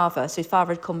with his father. So his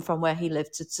father had come from where he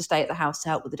lived to stay at the house to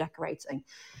help with the decorating.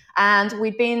 And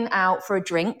we'd been out for a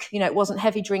drink. It wasn't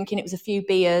heavy drinking. It was a few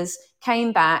beers.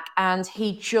 Came back and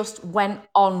he just went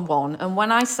on one. And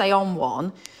when I say on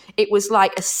one, it was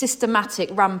like a systematic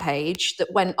rampage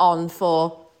that went on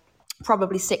for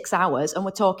probably 6 hours. And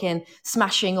we're talking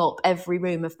smashing up every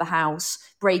room of the house,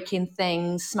 breaking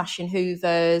things, smashing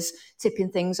hoovers,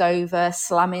 tipping things over,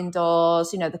 slamming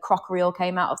doors. The crockery all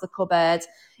came out of the cupboard.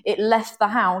 It left the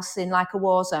house in like a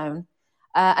war zone.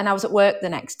 And I was at work the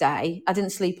next day. I didn't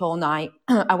sleep all night.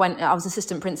 I was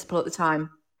assistant principal at the time.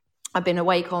 I'd been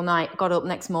awake all night, got up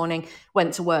next morning,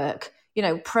 went to work,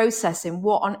 processing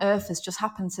what on earth has just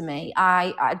happened to me.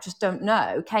 I just don't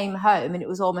know. Came home and it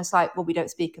was almost like, well, we don't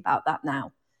speak about that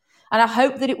now. And I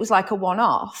hope that it was like a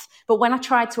one-off. But when I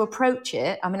tried to approach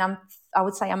it, I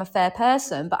would say I'm a fair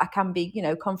person, but I can be,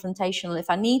 confrontational if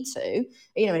I need to,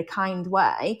 in a kind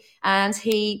way. And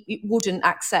he wouldn't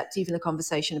accept even a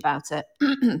conversation about it.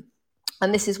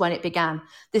 And this is when it began.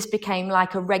 This became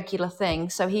like a regular thing.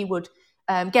 So he would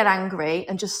get angry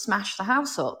and just smash the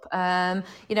house up. And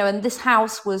this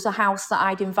house was a house that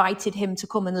I'd invited him to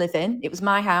come and live in. It was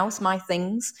my house, my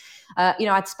things.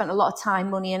 I'd spent a lot of time,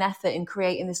 money and effort in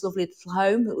creating this lovely little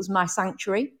home. It was my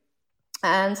sanctuary.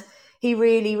 And he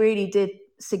really, really did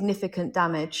significant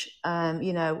damage,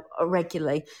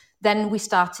 regularly. Then we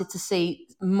started to see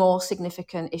more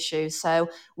significant issues. So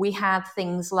we had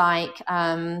things like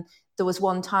there was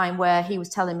one time where he was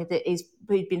telling me that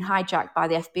he'd been hijacked by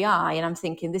the FBI. And I'm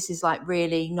thinking, this is like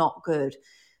really not good.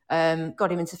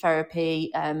 Got him into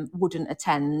therapy, wouldn't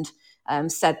attend,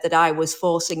 said that I was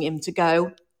forcing him to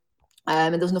go.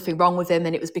 And there was nothing wrong with him.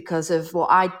 And it was because of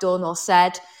what I'd done or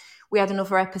said. We had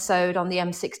another episode on the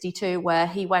M62 where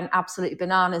he went absolutely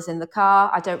bananas in the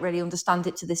car. I don't really understand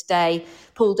it to this day.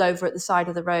 Pulled over at the side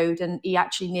of the road and he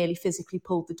actually nearly physically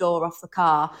pulled the door off the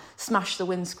car, smashed the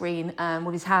windscreen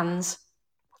with his hands,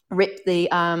 ripped the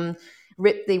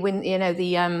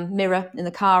mirror in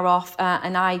the car off.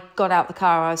 And I got out the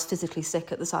car. I was physically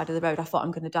sick at the side of the road. I thought,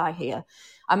 I'm going to die here.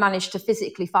 I managed to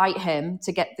physically fight him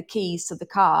to get the keys to the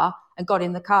car and got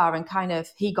in the car and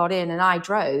he got in and I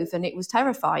drove and it was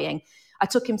terrifying. I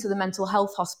took him to the mental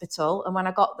health hospital and when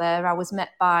I got there, I was met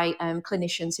by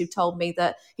clinicians who told me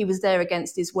that he was there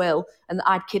against his will and that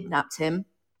I'd kidnapped him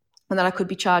and that I could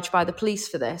be charged by the police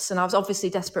for this. And I was obviously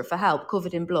desperate for help,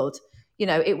 covered in blood.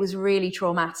 It was really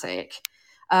traumatic.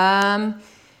 And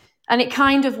it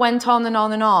kind of went on and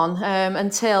on and on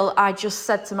until I just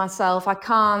said to myself,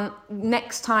 the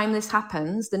next time this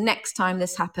happens,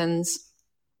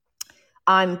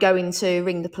 I'm going to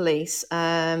ring the police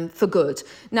for good.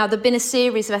 Now, there've been a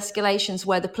series of escalations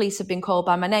where the police have been called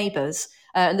by my neighbours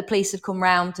and the police had come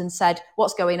round and said,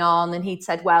 what's going on? And he'd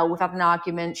said, well, we've had an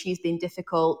argument. She's been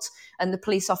difficult. And the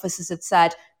police officers had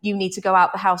said, you need to go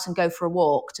out the house and go for a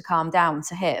walk to calm down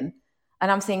to him. And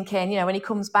I'm thinking, when he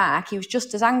comes back, he was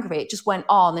just as angry. It just went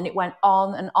on and it went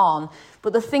on and on.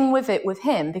 But the thing with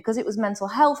him, because it was mental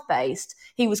health based,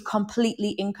 he was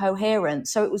completely incoherent.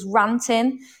 So it was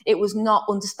ranting. It was not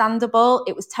understandable.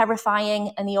 It was terrifying.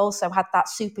 And he also had that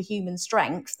superhuman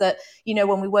strength that,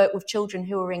 when we work with children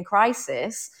who are in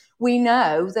crisis, we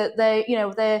know that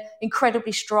they're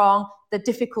incredibly strong. They're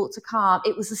difficult to calm.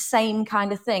 It was the same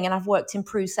kind of thing. And I've worked in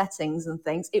Prue settings and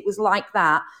things. It was like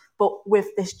that, but with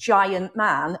this giant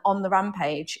man on the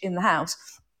rampage in the house.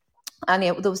 And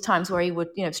there was times where he would,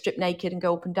 strip naked and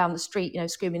go up and down the street,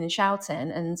 screaming and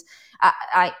shouting. And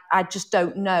I just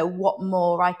don't know what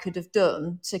more I could have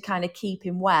done to kind of keep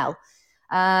him well.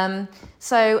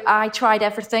 So I tried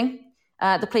everything.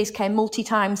 The police came multi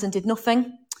times and did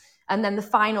nothing. And then the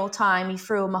final time he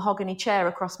threw a mahogany chair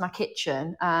across my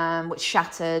kitchen, which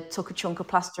shattered, took a chunk of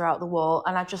plaster out the wall.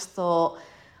 And I just thought,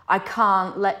 I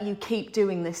can't let you keep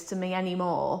doing this to me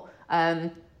anymore.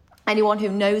 Anyone who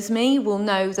knows me will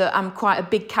know that I'm quite a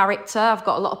big character. I've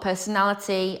got a lot of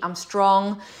personality. I'm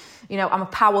strong. I'm a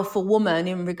powerful woman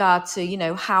in regard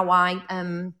to, how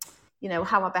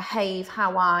I behave,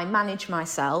 how I manage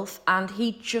myself. And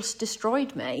he just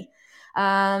destroyed me.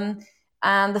 And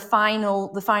the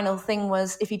final thing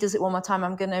was, if he does it one more time,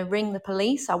 I'm going to ring the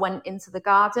police. I went into the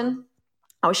garden.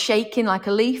 I was shaking like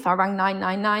a leaf. I rang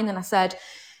 999 and I said,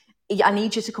 I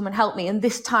need you to come and help me. And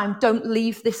this time, don't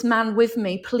leave this man with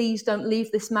me. Please don't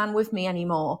leave this man with me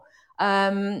anymore.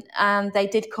 And they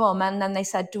did come, and then they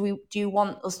said, do you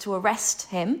want us to arrest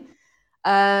him?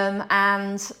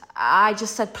 And I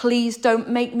just said, please don't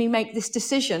make me make this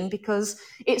decision, because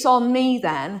it's on me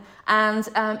then. And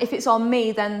if it's on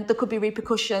me, then there could be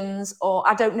repercussions, or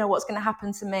I don't know what's going to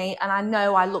happen to me. And I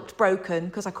know I looked broken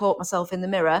because I caught myself in the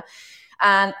mirror.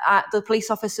 And the police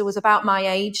officer was about my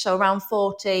age, so around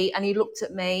 40, and he looked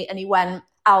at me and he went,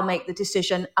 I'll make the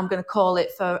decision. I'm going to call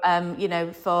it for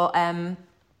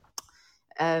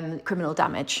criminal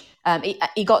damage.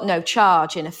 He got no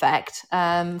charge, in effect,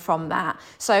 from that.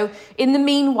 So in the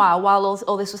meanwhile, while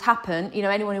all this was happening,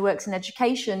 anyone who works in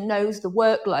education knows the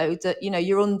workload that,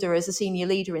 you're under as a senior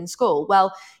leader in school.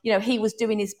 Well, he was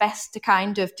doing his best to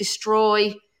kind of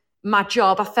destroy my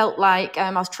job. I felt like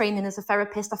I was training as a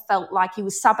therapist. I felt like he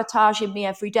was sabotaging me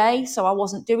every day, so I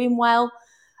wasn't doing well.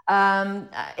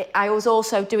 I was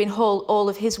also doing all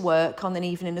of his work on an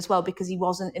evening as well, because he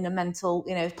wasn't in a mental,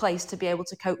 place to be able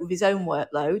to cope with his own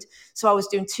workload. So I was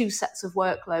doing 2 sets of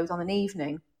workload on an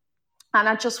evening. And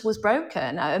I just was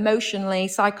broken emotionally,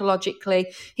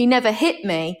 psychologically. He never hit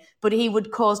me, but he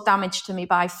would cause damage to me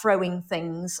by throwing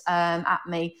things at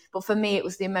me. But for me, it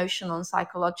was the emotional and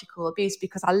psychological abuse,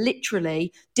 because I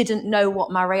literally didn't know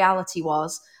what my reality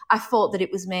was. I thought that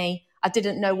it was me. I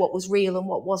didn't know what was real and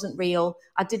what wasn't real.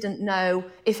 I didn't know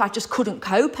if I just couldn't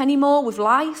cope anymore with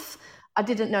life. I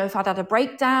didn't know if I'd had a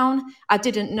breakdown. I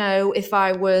didn't know if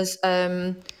I was,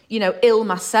 ill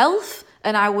myself.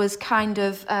 And I was kind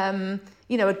of,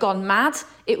 had gone mad.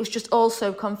 It was just all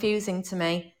so confusing to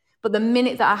me. But the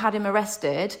minute that I had him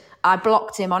arrested, I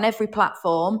blocked him on every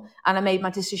platform, and I made my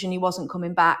decision he wasn't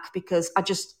coming back, because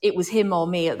it was him or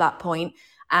me at that point.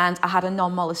 And I had a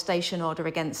non-molestation order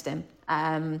against him.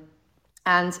 That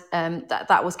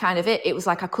was kind of it. It was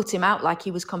like I cut him out like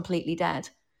he was completely dead.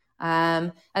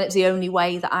 And it was the only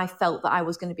way that I felt that I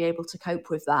was going to be able to cope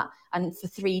with that. And for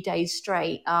 3 days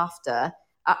straight after,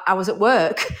 I was at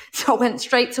work. So I went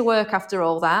straight to work after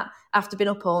all that, after being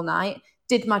up all night,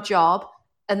 did my job.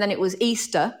 And then it was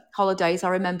Easter holidays, I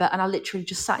remember, and I literally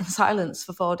just sat in silence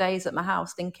for 4 days at my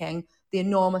house, thinking the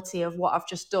enormity of what I've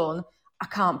just done. I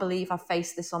can't believe I've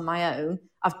faced this on my own.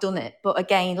 I've done it. But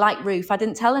again, like Ruth, I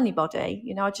didn't tell anybody.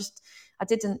 I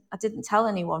didn't tell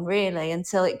anyone really,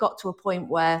 until it got to a point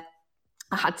where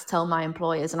I had to tell my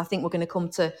employers. And I think we're going to come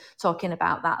to talking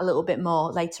about that a little bit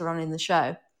more later on in the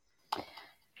show.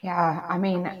 Yeah, I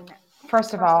mean,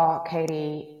 first of all,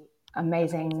 Katie,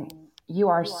 amazing. You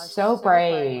are so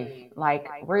brave, like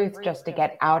Ruth, just to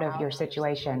get out of your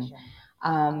situation,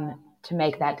 to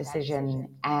make that decision.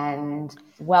 And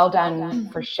well done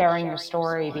for sharing your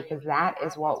story, because that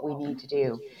is what we need to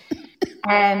do.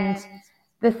 And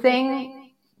the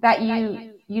thing that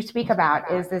you speak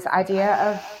about is this idea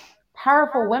of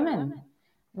powerful women.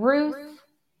 Ruth,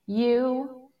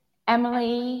 you,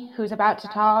 Emily, who's about to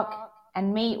talk,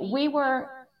 and me, we were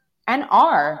and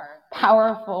are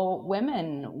powerful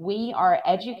women. We are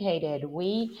educated.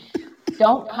 We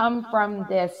don't come from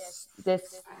this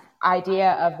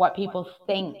idea of what people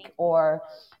think, or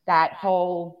that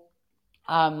whole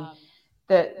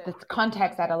the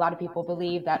context that a lot of people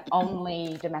believe that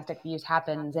only domestic abuse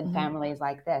happens in families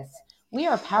like this. We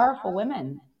are powerful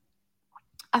women.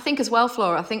 I think as well,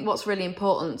 Flora, I think what's really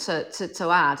important to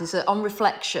add is that on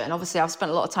reflection, obviously I've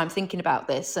spent a lot of time thinking about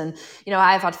this, and,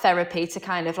 I've had therapy to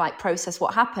kind of like process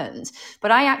what happened.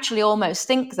 But I actually almost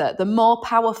think that the more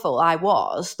powerful I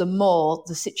was, the more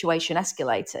the situation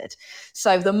escalated.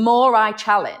 So the more I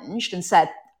challenged and said,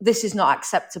 this is not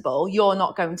acceptable, you're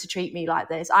not going to treat me like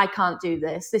this, I can't do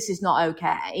this is not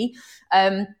okay.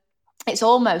 It's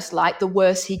almost like the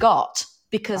worse he got,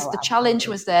 because the challenge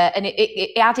was there, and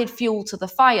it added fuel to the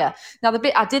fire. Now, the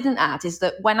bit I didn't add is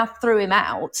that when I threw him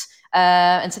out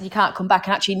and said, you can't come back,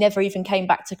 and actually never even came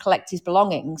back to collect his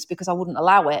belongings because I wouldn't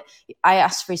allow it, I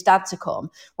asked for his dad to come.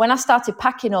 When I started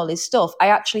packing all his stuff, I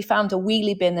actually found a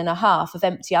wheelie bin and a half of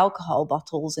empty alcohol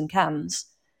bottles and cans.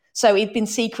 So he'd been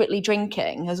secretly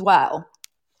drinking as well.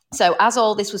 So as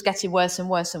all this was getting worse and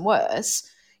worse and worse,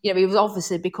 he was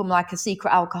obviously become like a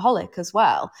secret alcoholic as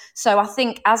well. So I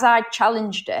think as I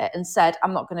challenged it and said,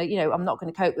 I'm not going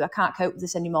to cope with, I can't cope with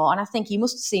this anymore. And I think he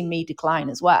must have seen me decline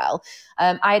as well.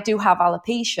 I do have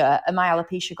alopecia, and my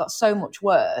alopecia got so much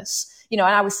worse. And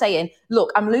I was saying,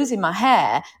 look, I'm losing my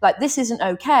hair. Like, this isn't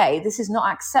okay. This is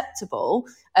not acceptable.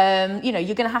 You're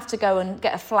going to have to go and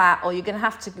get a flat, or you're going to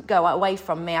have to go away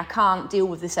from me. I can't deal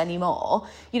with this anymore.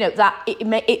 That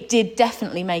it did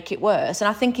definitely make it worse. And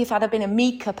I think if I'd have been a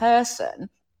meeker person,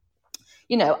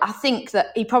 I think that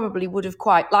he probably would have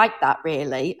quite liked that,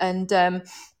 really. And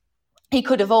he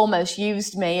could have almost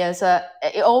used me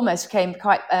it almost became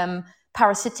quite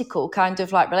parasitical kind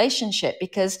of like relationship,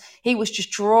 because he was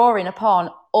just drawing upon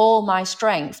all my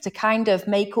strength to kind of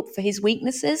make up for his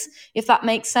weaknesses, if that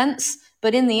makes sense.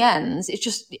 But in the end, it's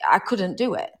just, I couldn't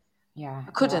do it. Yeah,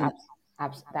 I couldn't.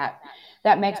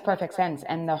 That makes perfect sense.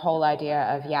 And the whole idea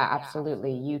of,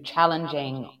 absolutely, you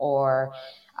challenging or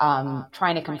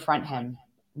trying to confront him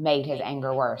made his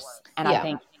anger worse. And I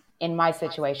think in my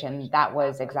situation, that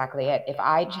was exactly it. If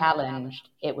I challenged,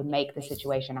 it would make the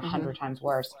situation 100 times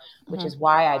worse, which is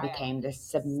why I became this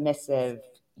submissive,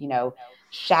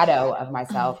 shadow of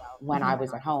myself when I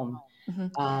was at home.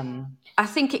 I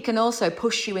think it can also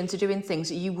push you into doing things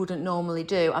that you wouldn't normally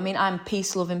do. I mean, I'm a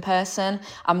peace-loving person.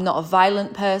 I'm not a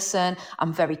violent person.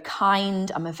 I'm very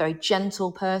kind. I'm a very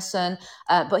gentle person.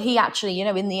 But he actually,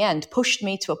 in the end, pushed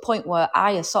me to a point where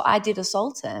I did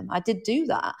assault him. I did do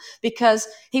that because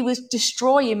he was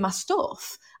destroying my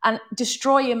stuff and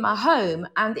destroying my home.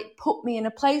 And it put me in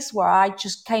a place where I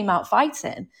just came out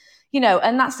fighting.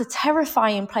 And that's a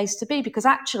terrifying place to be, because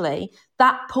actually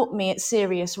that put me at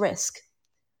serious risk.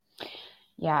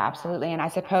 Yeah, absolutely. And I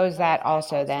suppose that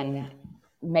also then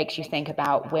makes you think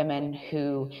about women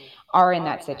who are in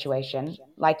that situation.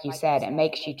 Like you said, it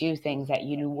makes you do things that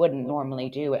you wouldn't normally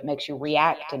do. It makes you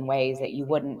react in ways that you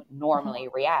wouldn't normally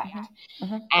react.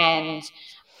 And,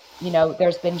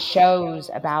 there's been shows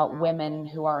about women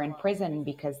who are in prison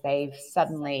because they've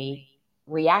suddenly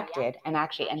reacted and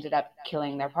actually ended up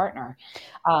killing their partner.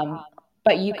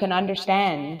 But you can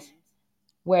understand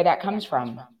where that comes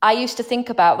from. I used to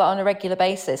think about that on a regular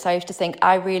basis. I used to think,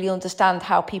 I really understand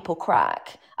how people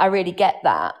crack. I really get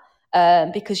that.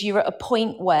 Because you're at a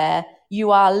point where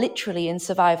you are literally in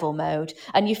survival mode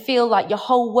and you feel like your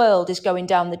whole world is going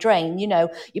down the drain. Your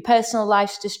personal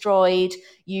life's destroyed.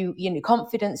 Your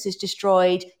confidence is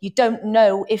destroyed. You don't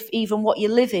know if even what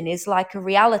you're living is like a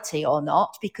reality or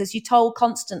not, because you're told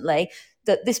constantly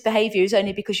that this behavior is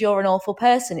only because you're an awful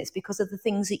person. It's because of the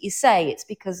things that you say. It's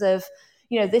because of,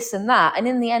 this and that. And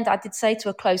in the end, I did say to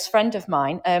a close friend of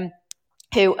mine,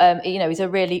 who, is a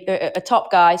really a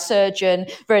top guy, surgeon,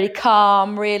 really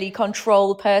calm, really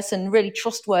controlled person, really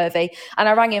trustworthy. And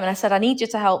I rang him and I said, I need you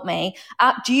to help me.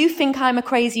 Do you think I'm a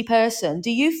crazy person?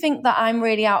 Do you think that I'm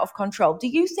really out of control? Do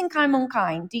you think I'm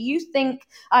unkind? Do you think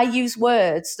I use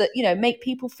words that, make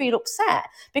people feel upset?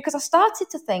 Because I started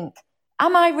to think,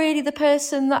 am I really the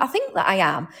person that I think that I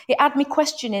am? It had me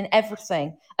questioning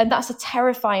everything. And that's a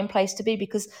terrifying place to be,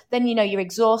 because then, you're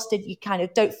exhausted. You kind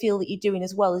of don't feel that you're doing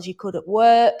as well as you could at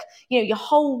work. Your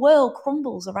whole world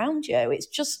crumbles around you. It's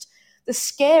just the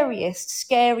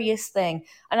scariest thing.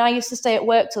 And I used to stay at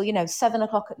work till,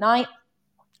 7:00 at night.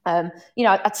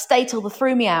 I'd stay till they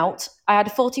threw me out. I had a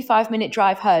 45-minute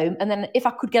drive home. And then if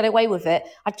I could get away with it,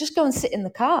 I'd just go and sit in the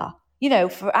car,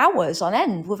 for hours on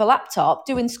end with a laptop,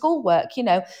 doing schoolwork, doing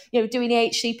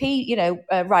the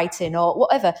HCP, writing or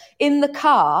whatever, in the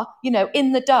car,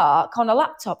 in the dark on a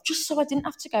laptop, just so I didn't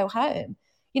have to go home.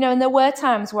 And there were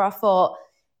times where I thought,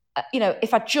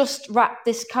 if I just wrap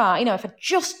this car, if I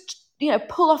just,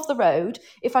 pull off the road,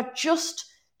 if I just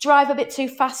drive a bit too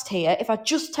fast here, if I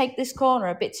just take this corner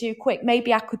a bit too quick,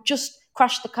 maybe I could just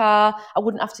crash the car. I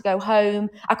wouldn't have to go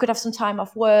home. I could have some time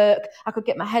off work. I could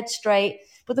get my head straight.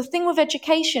 But the thing with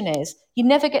education is you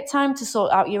never get time to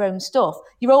sort out your own stuff.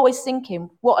 You're always thinking,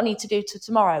 what I need to do to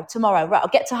tomorrow. Right, I'll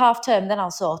get to half term, then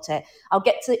I'll sort it. I'll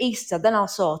get to Easter, then I'll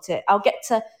sort it.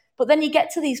 But then you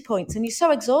get to these points and you're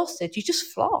so exhausted, you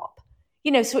just flop.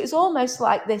 So it's almost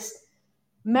like this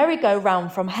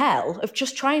merry-go-round from hell of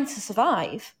just trying to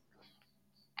survive.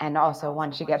 And also,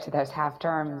 once you get to those half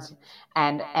terms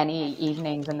and any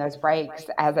evenings and those breaks,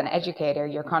 as an educator,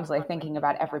 you're constantly thinking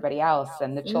about everybody else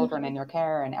and the children in your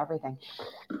care and everything.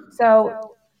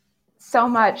 So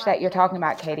much that you're talking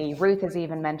about, Katie. Ruth has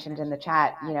even mentioned in the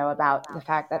chat, about the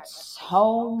fact that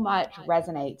so much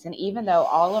resonates. And even though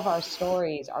all of our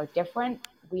stories are different,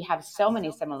 we have so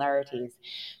many similarities.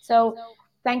 So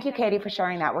thank you, Katie, for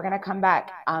sharing that. We're going to come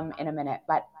back in a minute,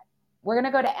 but we're going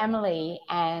to go to Emily.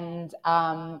 And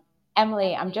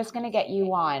Emily, I'm just going to get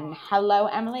you on. Hello,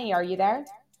 Emily. Are you there?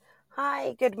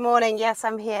 Hi, good morning. Yes,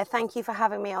 I'm here. Thank you for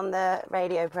having me on the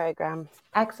radio program.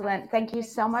 Excellent. Thank you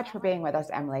so much for being with us,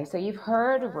 Emily. So you've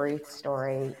heard Ruth's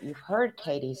story, you've heard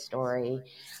Katie's story.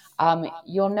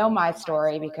 You'll know my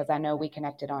story because I know we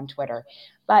connected on Twitter.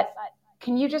 But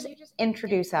can you just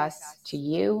introduce us to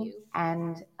you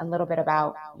and a little bit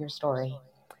about your story?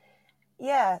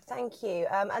 Yeah, thank you.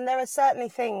 And there are certainly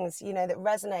things, that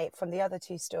resonate from the other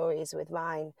two stories with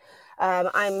mine.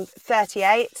 I'm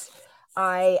 38.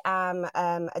 I am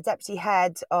a deputy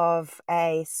head of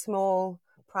a small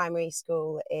primary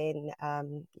school in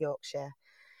Yorkshire.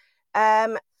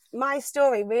 My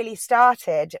story really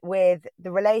started with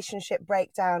the relationship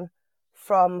breakdown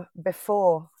from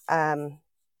before the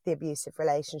abusive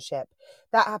relationship.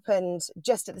 That happened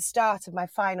just at the start of my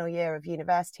final year of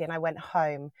university, and I went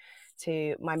home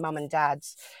to my mum and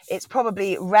dad's. It's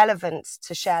probably relevant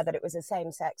to share that it was a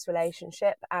same-sex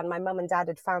relationship, and my mum and dad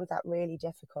had found that really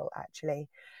difficult, actually.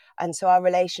 And so our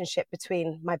relationship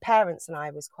between my parents and I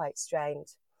was quite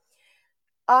strained.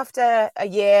 After a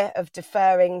year of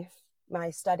deferring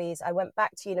my studies, I went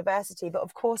back to university, but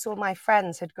of course all my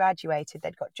friends had graduated,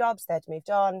 they'd got jobs, they'd moved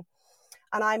on,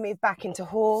 and I moved back into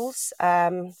halls.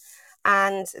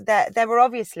 And there were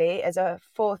obviously, as a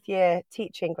fourth year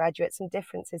teaching graduate, some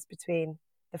differences between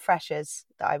the freshers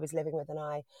that I was living with and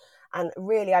I. And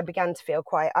really, I began to feel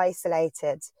quite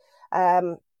isolated.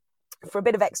 For a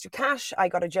bit of extra cash, I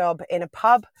got a job in a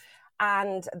pub,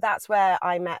 and that's where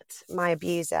I met my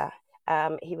abuser.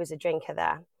 He was a drinker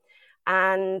there.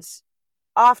 And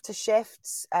after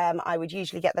shifts, I would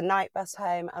usually get the night bus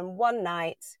home. And one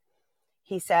night,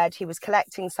 he said he was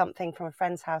collecting something from a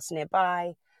friend's house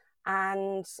nearby,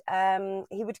 and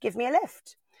he would give me a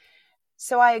lift.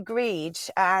 So I agreed,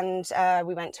 and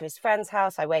we went to his friend's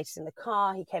house. I waited in the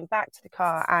car. He came back to the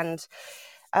car, and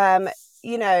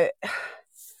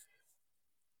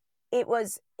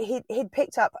he'd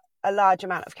picked up a large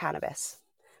amount of cannabis.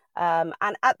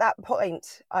 And at that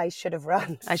point, I should have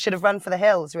run. I should have run for the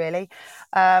hills, really.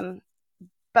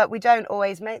 But we don't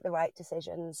always make the right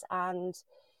decisions. And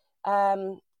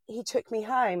he took me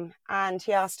home, and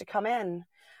he asked to come in,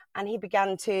 and he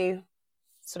began to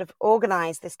sort of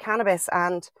organize this cannabis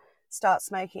and start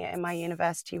smoking it in my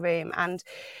university room. And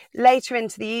later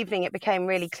into the evening, it became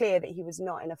really clear that he was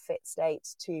not in a fit state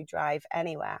to drive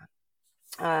anywhere.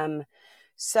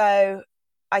 So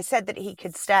I said that he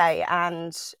could stay,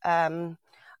 and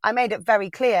I made it very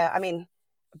clear. I mean,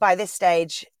 by this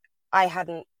stage, I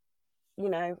hadn't,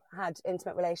 had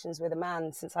intimate relations with a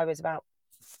man since I was about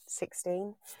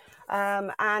 16.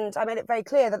 And I made it very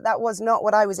clear that that was not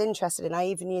what I was interested in. I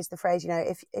even used the phrase,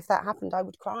 if that happened, I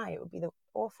would cry. It would be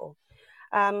awful.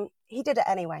 He did it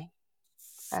anyway.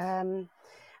 And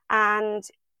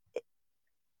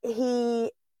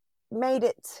he made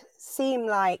it seem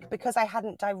like, because I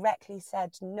hadn't directly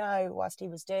said no whilst he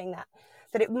was doing that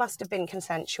it must have been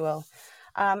consensual.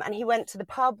 And he went to the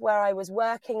pub where I was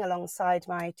working alongside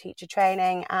my teacher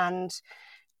training and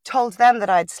told them that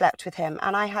I'd slept with him.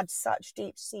 And I had such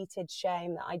deep-seated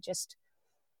shame that I just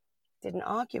didn't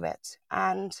argue it.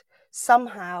 And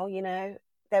somehow,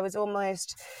 there was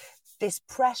almost this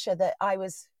pressure that I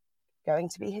was going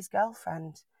to be his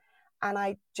girlfriend. And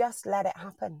I just let it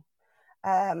happen.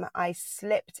 I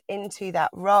slipped into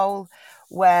that role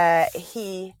where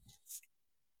he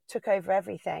took over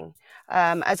everything.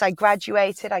 As I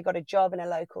graduated, I got a job in a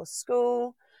local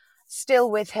school, still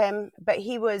with him, but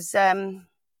he was...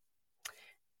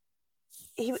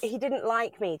 He didn't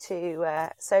like me to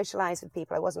socialize with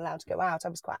people. I wasn't allowed to go out. I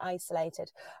was quite isolated.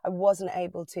 I wasn't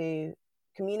able to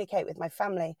communicate with my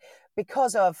family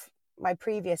because of my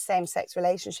previous same-sex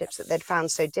relationships that they'd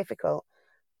found so difficult.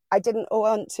 I didn't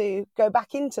want to go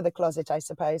back into the closet, I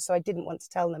suppose, so I didn't want to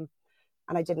tell them,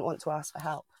 and I didn't want to ask for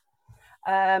help.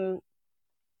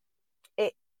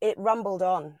 It rumbled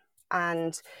on,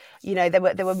 and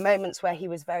there were moments where he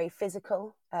was very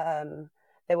physical.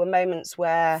 There were moments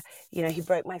where, he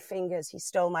broke my fingers, he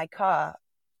stole my car.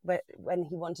 But when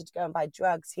he wanted to go and buy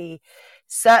drugs, he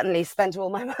certainly spent all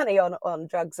my money on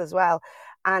drugs as well.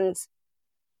 And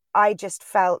I just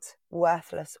felt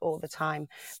worthless all the time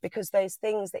because those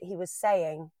things that he was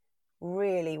saying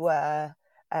really were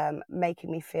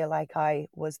making me feel like I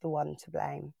was the one to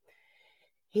blame.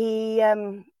 He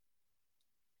and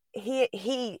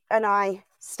I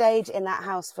stayed in that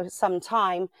house for some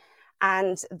time,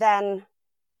 and then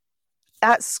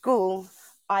at school,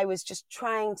 I was just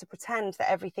trying to pretend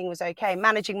that everything was okay.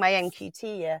 Managing my NQT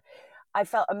year, I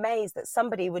felt amazed that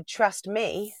somebody would trust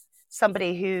me,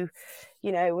 somebody who,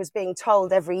 was being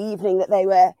told every evening that they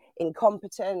were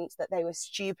incompetent, that they were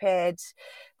stupid,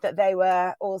 that they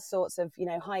were all sorts of,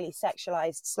 highly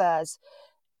sexualized slurs.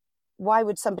 why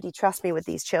would somebody trust me with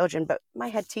these children? But my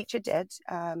head teacher did.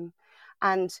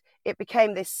 And it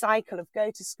became this cycle of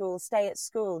go to school, stay at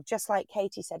school, just like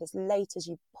Katie said, as late as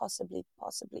you possibly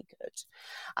could.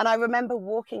 And I remember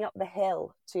walking up the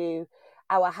hill to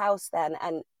our house then,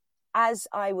 and as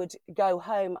I would go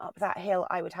home up that hill,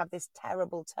 I would have this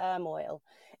terrible turmoil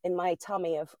in my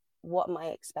tummy of, what am I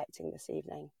expecting this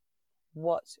evening?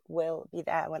 What will be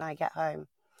there when I get home?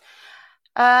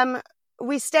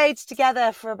 We stayed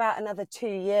together for about another 2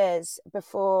 years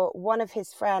before one of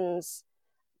his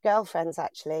girlfriends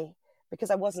actually,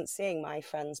 because I wasn't seeing my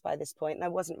friends by this point and I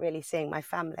wasn't really seeing my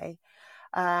family.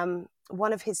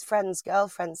 One of his friends'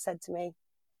 girlfriends said to me,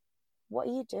 what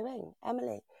are you doing,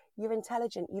 Emily? You're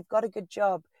intelligent. You've got a good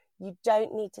job. You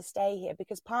don't need to stay here.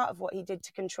 Because part of what he did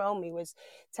to control me was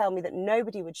tell me that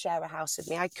nobody would share a house with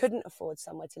me. I couldn't afford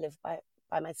somewhere to live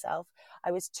by myself.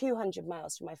 I was 200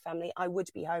 miles from my family. I would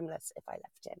be homeless if I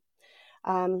left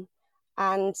him.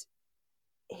 And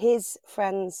his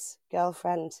friend's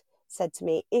girlfriend said to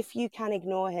me, if you can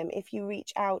ignore him, if you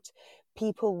reach out,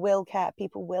 people will care,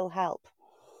 people will help.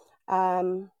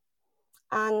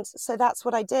 And so that's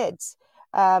what I did.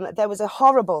 There was a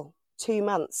horrible 2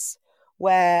 months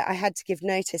where I had to give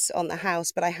notice on the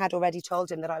house, but I had already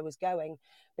told him that I was going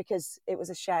because it was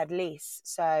a shared lease.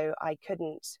 So I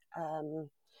couldn't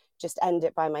just end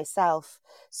it by myself.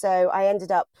 So I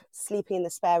ended up sleeping in the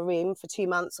spare room for 2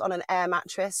 months on an air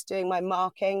mattress, doing my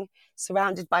marking,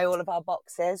 surrounded by all of our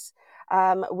boxes,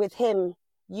 with him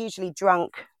usually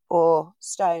drunk or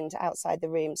stoned outside the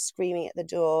room, screaming at the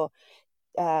door,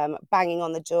 banging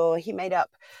on the door. He made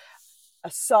up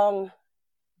a song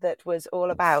that was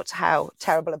all about how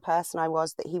terrible a person I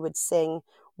was, that he would sing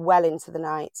well into the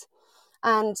night.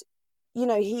 And, you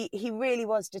know, he really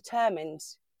was determined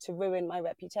to ruin my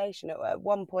reputation. At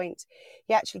one point,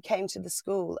 he actually came to the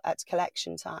school at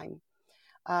collection time.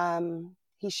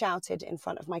 He shouted in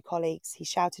front of my colleagues. He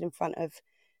shouted in front of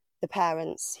the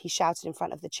parents. He shouted in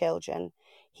front of the children.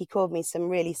 He called me some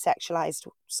really sexualized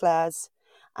slurs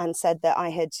and said that I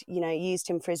had, you know, used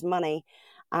him for his money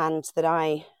and that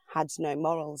I had no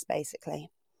morals,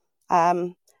 basically.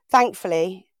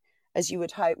 Thankfully, as you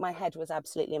would hope, my head was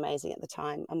absolutely amazing at the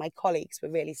time and my colleagues were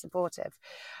really supportive.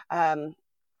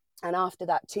 And after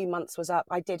that 2 months was up,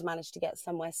 I did manage to get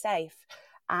somewhere safe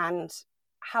and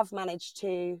have managed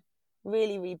to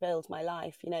really rebuild my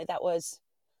life. You know, that was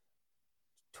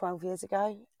 12 years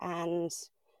ago and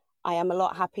I am a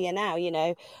lot happier now. You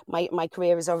know, my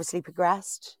career has obviously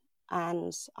progressed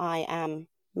and I am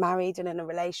married and in a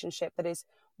relationship that is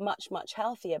much, much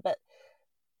healthier. But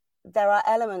there are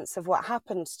elements of what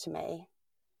happened to me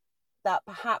that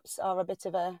perhaps are a bit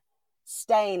of a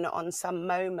stain on some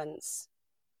moments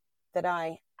that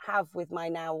I have with my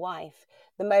now wife.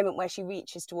 The moment where she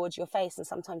reaches towards your face and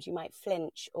sometimes you might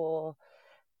flinch or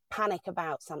panic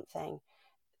about something.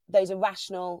 Those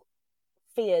irrational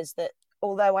fears that,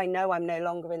 although I know I'm no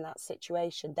longer in that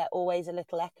situation, they're always a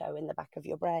little echo in the back of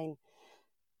your brain.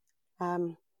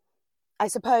 I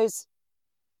suppose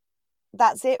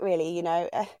that's it really, you know,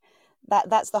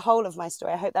 that's the whole of my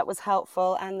story. I hope that was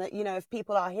helpful and that, you know, if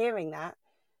people are hearing that,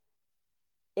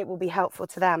 it will be helpful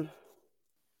to them.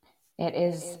 It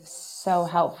is so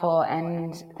helpful.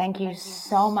 And thank you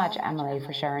so much, Emily,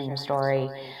 for sharing your story.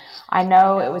 I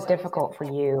know it was difficult for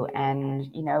you and,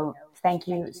 you know, thank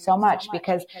you so much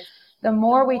because the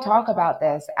more we talk about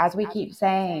this, as we keep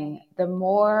saying, the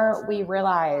more we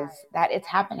realize that it's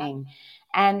happening.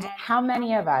 And how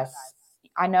many of us,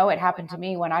 I know it happened to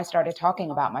me when I started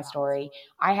talking about my story.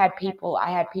 I had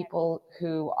people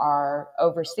who are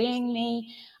overseeing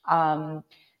me,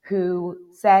 who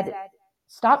said,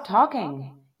 stop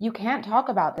talking. You can't talk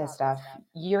about this stuff.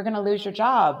 You're going to lose your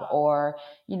job, or,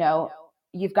 you know,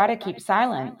 you've got to keep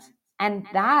silent. And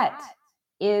that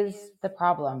is the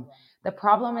problem. The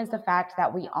problem is the fact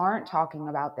that we aren't talking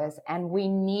about this and we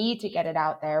need to get it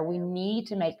out there. We need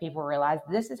to make people realize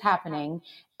this is happening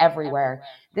everywhere.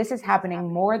 This is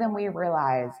happening more than we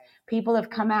realize. People have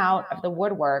come out of the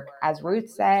woodwork, as Ruth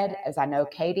said, as I know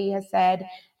Katie has said,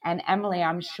 and Emily,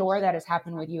 I'm sure that has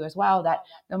happened with you as well, that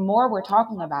the more we're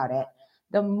talking about it,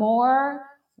 the more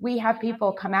we have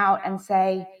people come out and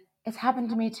say, it's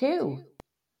happened to me too.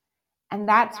 And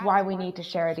that's why we need to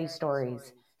share these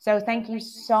stories. So thank you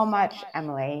so much,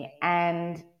 Emily.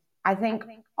 And I think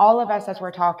all of us, as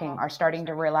we're talking, are starting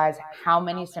to realize how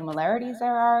many similarities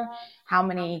there are, how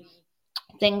many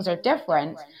things are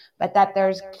different, but that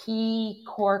there's key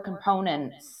core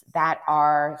components that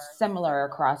are similar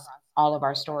across all of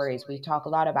our stories. We talk a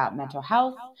lot about mental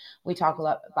health. We talk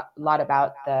a lot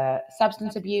about the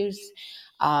substance abuse,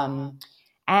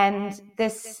 and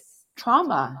this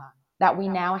trauma that we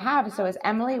now have. So as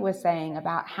Emily was saying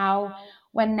about how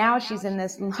when now she's in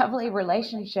this lovely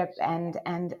relationship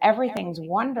and everything's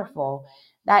wonderful,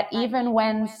 that even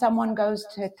when someone goes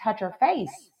to touch her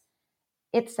face,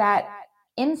 it's that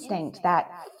instinct, that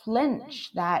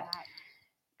flinch, that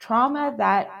trauma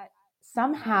that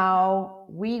somehow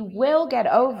we will get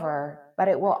over, but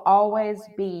it will always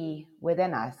be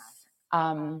within us.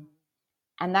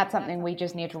 And that's something we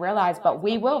just need to realize, but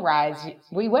we will rise.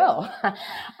 We will.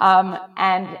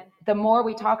 And the more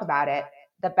we talk about it,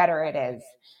 the better it is.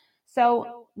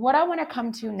 So what I want to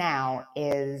come to now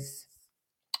is,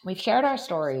 we've shared our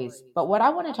stories, but what I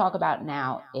want to talk about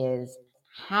now is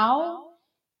how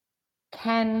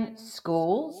can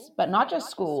schools, but not just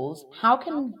schools, how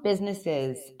can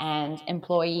businesses and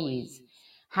employees,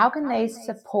 how can they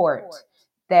support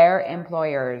their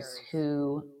employers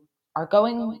who are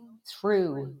going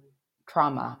through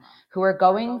trauma, who are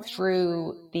going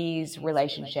through these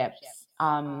relationships?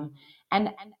 And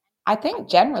I think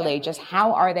generally just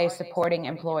how are they supporting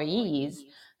employees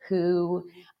who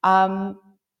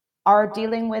are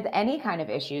dealing with any kind of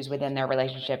issues within their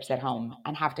relationships at home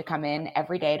and have to come in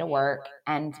every day to work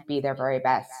and be their very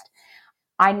best.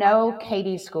 I know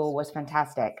Katie's school was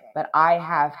fantastic, but I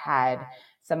have had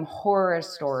some horror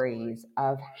stories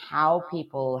of how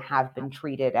people have been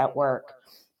treated at work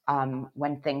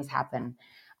when things happen.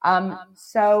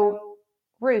 So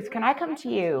Ruth, can I come to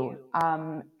you?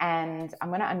 And I'm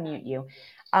going to unmute you.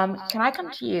 Can I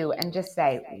come to you and just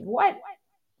say, what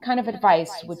kind of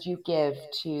advice would you give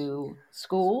to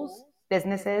schools,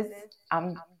 businesses,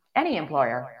 any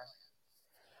employer?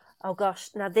 Oh gosh,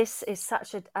 now this is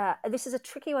such a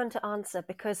tricky one to answer,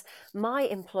 because my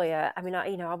employer, I mean,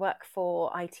 I work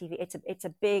for ITV. It's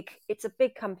a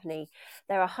big company.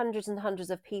 There are hundreds and hundreds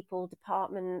of people,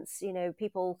 departments,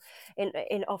 people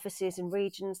in offices and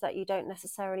regions that you don't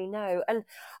necessarily know. And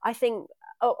I think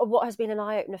what has been an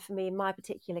eye-opener for me in my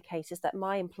particular case is that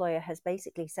my employer has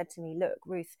basically said to me, look,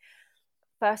 Ruth,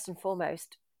 first and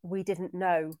foremost, we didn't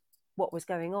know what was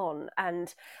going on,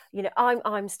 and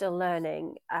I'm still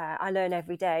learning. I learn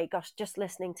every day. Gosh, just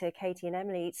listening to Katie and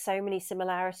Emily, so many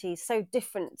similarities, so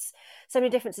many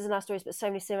differences in our stories, but so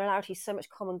many similarities, so much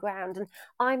common ground, and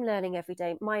I'm learning every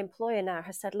day. My employer now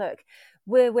has said, look,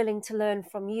 we're willing to learn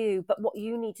from you, but what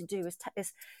you need to do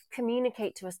is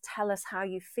communicate to us, tell us how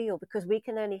you feel, because we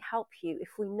can only help you if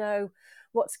we know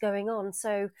what's going on.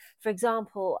 So for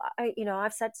example,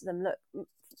 I've said to them, look,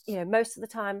 most of the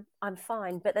time I'm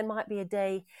fine, but there might be a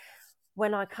day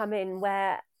when I come in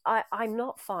where I'm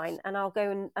not fine, and I'll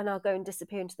go and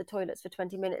disappear into the toilets for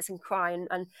 20 minutes and cry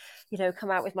and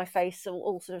come out with my face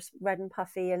all sort of red and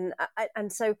puffy, and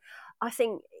so I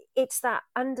think it's that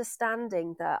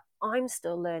understanding that I'm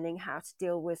still learning how to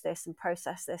deal with this and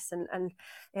process this and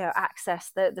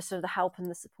access the sort of the help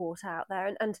and the support out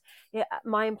there, and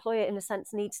my employer in a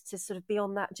sense needs to sort of be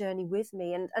on that journey with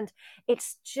me, and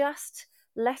it's just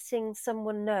letting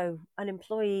someone know, an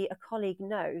employee, a colleague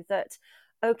know that,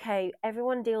 okay,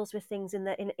 everyone deals with things in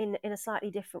a slightly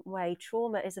different way.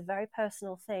 Trauma is a very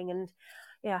personal thing, and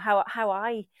how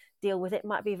I deal with it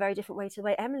might be a very different way to the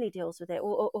way Emily deals with it,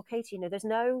 or Katie. There's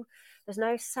no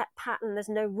set pattern, there's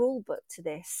no rule book to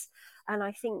this, and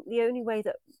I think the only way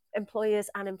that employers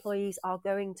and employees are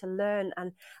going to learn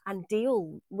and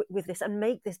deal with this and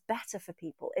make this better for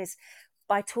people is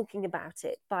by talking about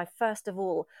it, by first of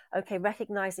all, okay,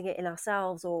 recognizing it in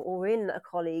ourselves or in a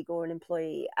colleague or an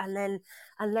employee, and then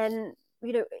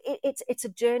it's a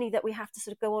journey that we have to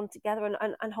sort of go on together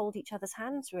and hold each other's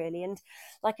hands, really. And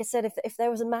like I said, if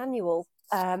there was a manual,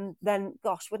 then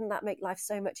gosh, wouldn't that make life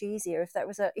so much easier? If there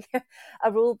was a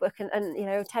rule book and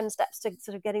 10 steps to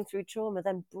sort of getting through trauma,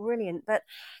 then brilliant. But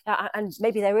and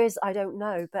maybe there is, I don't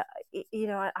know, but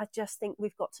I just think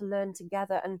we've got to learn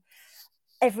together, and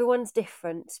everyone's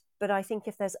different, but I think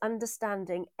if there's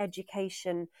understanding,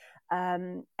 education,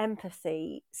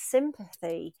 empathy,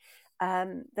 sympathy,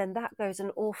 then that goes an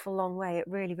awful long way. It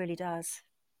really, really does.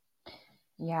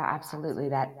 Yeah, absolutely.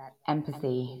 That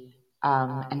empathy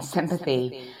and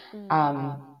sympathy.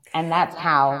 And that's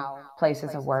how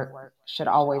places of work should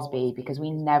always be, because we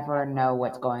never know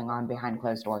what's going on behind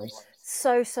closed doors.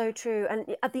 So true.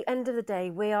 And at the end of the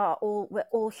day, we're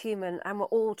all human, and we're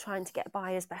all trying to get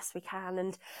by as best we can.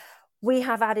 And we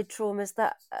have added traumas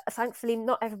that thankfully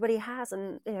not everybody has.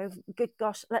 And, good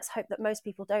gosh, let's hope that most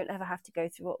people don't ever have to go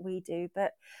through what we do.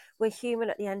 But we're human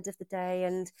at the end of the day.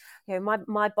 And,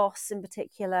 my boss in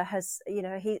particular has,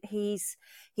 he's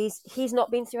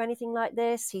not been through anything like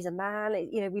this. He's a man.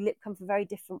 We come from very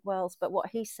different worlds. But what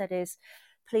he said is,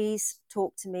 please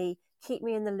talk to me. keep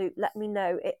me in the loop, let me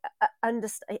know.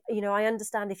 I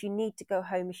understand if you need to go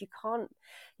home, if you can't,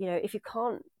 if you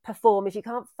can't perform, if you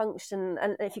can't function,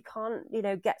 and if you can't,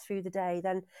 get through the day,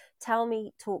 then tell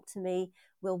me, talk to me,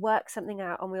 we'll work something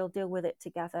out and we'll deal with it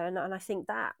together. And I think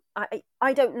that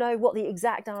I don't know what the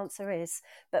exact answer is,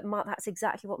 but that's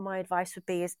exactly what my advice would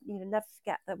be, is, never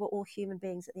forget that we're all human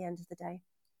beings at the end of the day.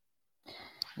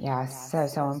 Yes,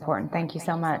 so important. Thank you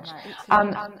so much.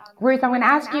 Ruth, I'm going to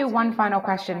ask you one final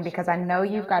question because I know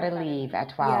you've got to leave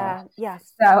at 12. Yeah,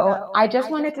 yes. So I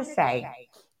just wanted to say,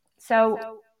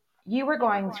 so you were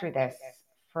going through this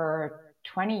for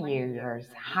 20 years,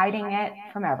 hiding it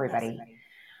from everybody.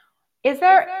 Is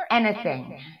there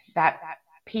anything that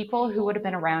people who would have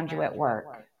been around you at work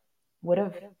would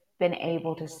have been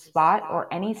able to spot,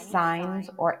 or any signs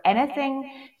or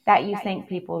anything that you think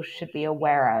people should be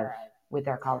aware of with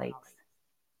their colleagues?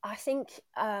 I think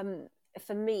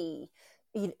for me,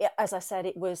 as I said,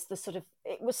 it was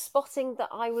spotting that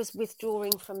I was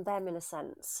withdrawing from them in a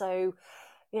sense. So,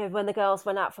 when the girls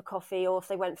went out for coffee, or if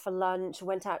they went for lunch, or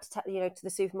went out to the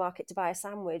supermarket to buy a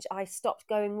sandwich, I stopped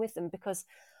going with them because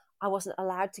I wasn't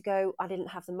allowed to go. I didn't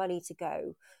have the money to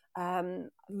go.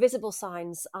 Visible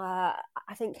signs. I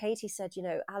think Katie said,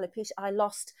 alopecia. I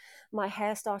lost, my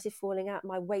hair started falling out,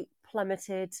 my weight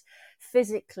plummeted.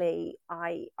 Physically,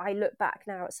 I look back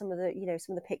now at some of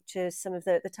the pictures, some of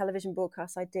the television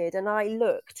broadcasts I did, and I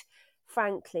looked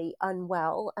frankly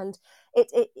unwell. And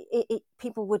it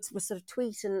people would sort of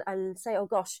tweet and say, oh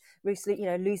gosh, Ruth's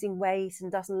losing weight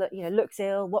and doesn't look, looks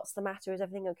ill. What's the matter? Is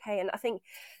everything okay? And I think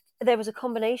there was a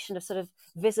combination of sort of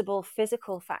visible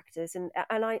physical factors, and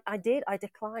I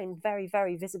declined very,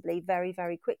 very visibly, very,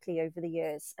 very quickly over the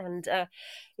years. And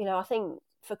I think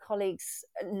for colleagues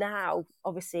now,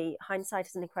 obviously hindsight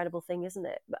is an incredible thing, isn't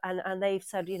it? And they've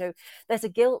said, there's a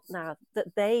guilt now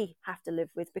that they have to live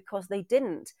with because they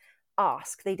didn't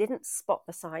ask, they didn't spot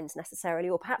the signs necessarily,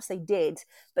 or perhaps they did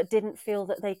but didn't feel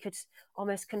that they could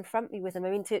almost confront me with them.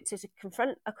 I mean, to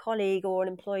confront a colleague or an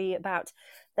employee about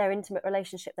their intimate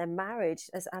relationship, their marriage,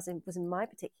 as it was in my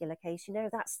particular case,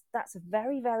 that's a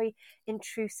very, very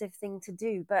intrusive thing to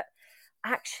do. But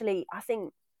actually, I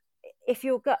think if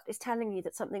your gut is telling you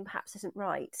that something perhaps isn't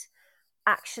right,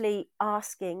 actually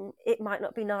asking, it might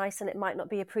not be nice and it might not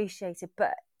be appreciated,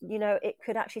 but it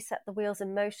could actually set the wheels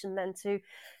in motion then to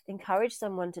encourage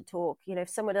someone to talk. If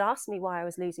someone had asked me why I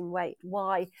was losing weight,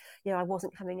 why I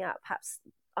wasn't coming out, perhaps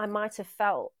I might have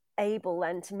felt able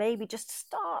then to maybe just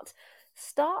start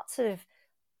sort of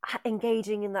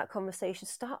engaging in that conversation,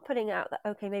 start putting out that,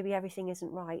 okay, maybe everything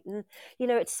isn't right. And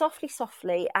it's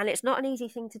softly, and it's not an easy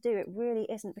thing to do. It really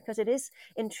isn't, because it is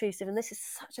intrusive, and this is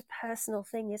such a personal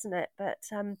thing, isn't it? But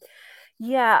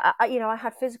I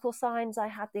had physical signs, I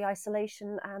had the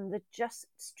isolation and the just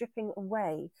stripping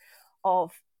away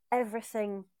of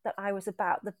everything that I was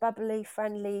about. The bubbly,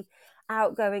 friendly,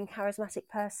 outgoing, charismatic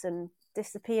person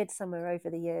disappeared somewhere over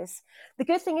the years. The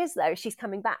good thing is, though, she's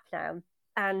coming back now.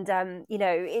 And,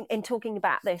 in talking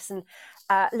about this and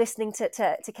listening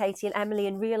to Katie and Emily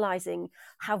and realizing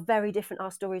how very different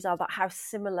our stories are, but how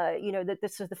similar, the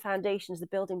sort of the foundations, the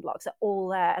building blocks are all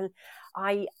there. And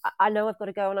I know I've got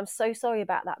to go, and I'm so sorry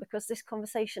about that, because this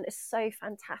conversation is so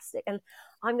fantastic. And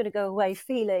I'm going to go away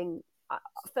feeling,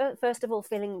 first of all,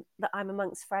 feeling that I'm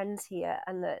amongst friends here,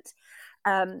 and that,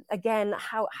 again,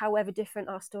 however different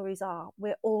our stories are,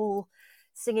 we're all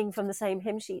singing from the same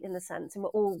hymn sheet in a sense, and we're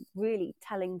all really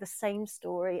telling the same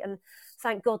story. And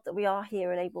thank God that we are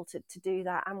here and able to do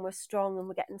that, and we're strong and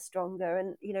we're getting stronger.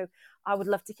 And I would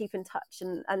love to keep in touch,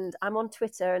 and I'm on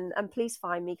Twitter, and please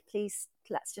find me, please.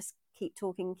 Let's just keep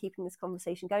talking, keeping this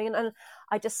conversation going. And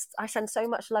I send so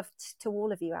much love to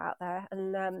all of you out there,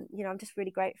 and I'm just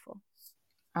really grateful.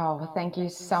 Oh, well, thank you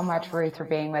so much, Ruth, for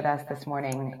being with us this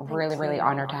morning. Really, really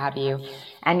honored to have you.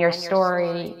 And your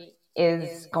story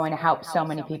is going to help so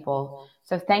many people.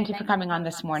 So thank you for coming on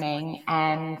this morning,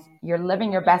 and you're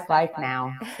living your best life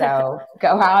now. So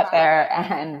go out there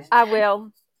and I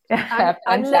will.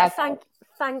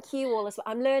 Thank you all as well.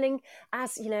 I'm learning,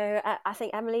 as I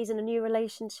think Emily's in a new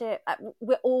relationship.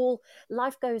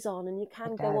 Life goes on, and you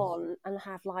can go on and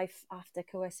have life after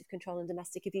coercive control and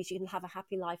domestic abuse. You can have a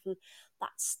happy life, and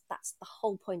that's the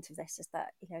whole point of this, is that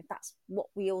that's what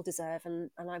we all deserve,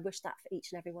 and I wish that for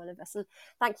each and every one of us. And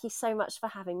thank you so much for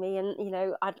having me, and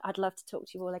I'd love to talk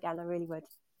to you all again. I really would.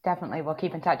 Definitely, we'll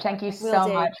keep in touch. Thank you so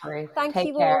much, Ruth.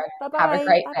 Take care. Bye-bye. Have a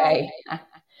great Bye-bye. day.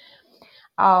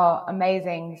 Oh,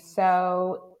 amazing.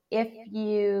 So if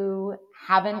you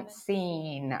haven't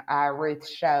seen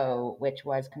Ruth's show, which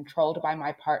was Controlled by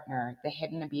My Partner, The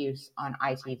Hidden Abuse on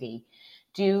ITV,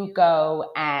 do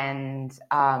go and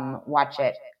watch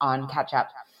it on Catch Up.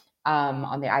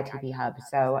 on the ITP Hub.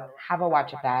 So have a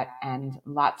watch of that and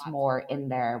lots more in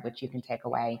there, which you can take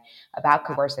away about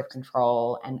coercive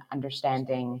control and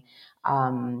understanding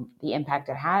the impact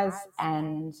it has.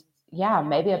 And yeah,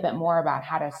 maybe a bit more about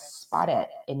how to spot it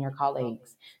in your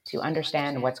colleagues to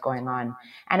understand what's going on.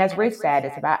 And as Ruth said,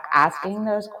 it's about asking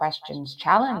those questions,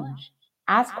 challenge,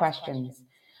 ask questions.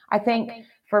 I think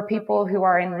for people who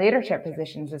are in leadership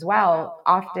positions as well,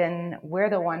 often we're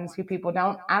the ones who people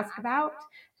don't ask about.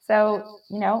 So,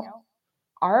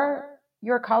 are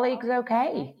your colleagues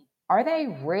okay? Are they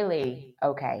really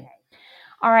okay?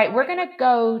 All right, we're going to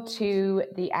go to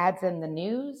the ads and the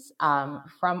news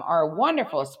from our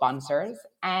wonderful sponsors,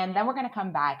 and then we're going to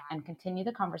come back and continue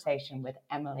the conversation with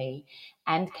Emily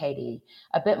and Katie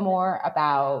a bit more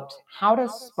about how to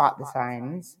spot the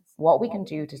signs, what we can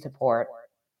do to support,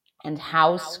 and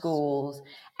how schools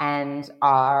and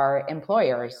our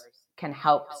employers can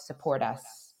help support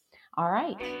us. All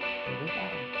right, here we go.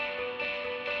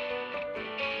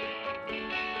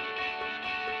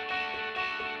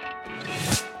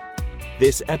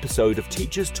 This episode of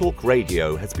Teachers Talk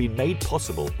Radio has been made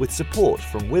possible with support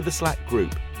from Witherslack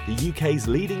Group, the UK's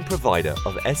leading provider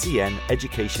of SEN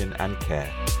education and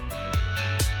care.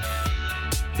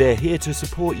 They're here to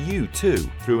support you too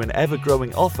through an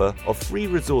ever-growing offer of free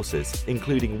resources,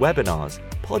 including webinars,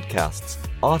 podcasts,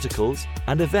 articles,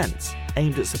 and events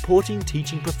aimed at supporting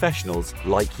teaching professionals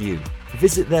like you.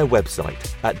 Visit their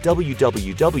website at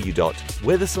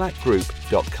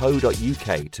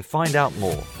www.witherslackgroup.co.uk to find out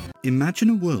more. Imagine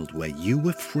a world where you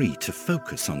were free to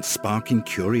focus on sparking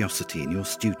curiosity in your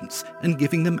students and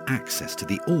giving them access to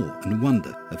the awe and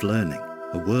wonder of learning.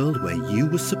 A world where you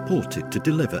were supported to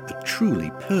deliver a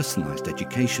truly personalised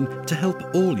education to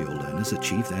help all your learners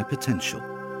achieve their potential.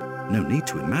 No need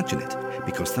to imagine it,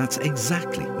 because that's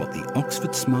exactly what the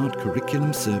Oxford Smart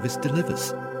Curriculum Service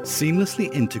delivers.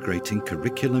 Seamlessly integrating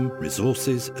curriculum,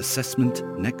 resources, assessment,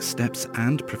 next steps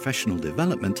and professional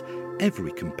development,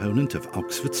 every component of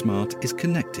Oxford Smart is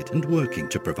connected and working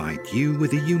to provide you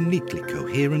with a uniquely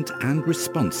coherent and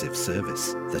responsive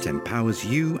service that empowers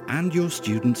you and your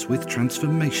students with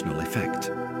transformational effect.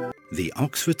 The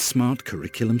Oxford Smart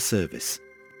Curriculum Service.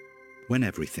 When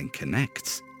everything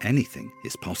connects, anything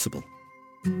is possible.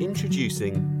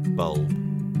 Introducing Bulb.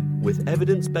 With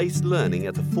evidence-based learning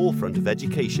at the forefront of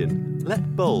education,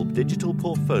 let Bulb digital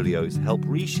portfolios help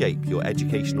reshape your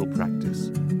educational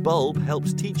practice. Bulb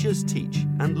helps teachers teach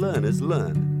and learners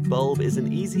learn. Bulb is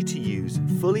an easy-to-use,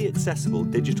 fully accessible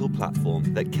digital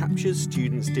platform that captures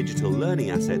students' digital learning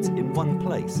assets in one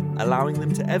place, allowing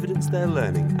them to evidence their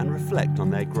learning and reflect on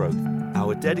their growth.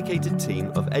 Our dedicated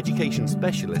team of education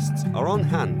specialists are on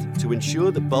hand to ensure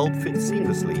that Bulb fits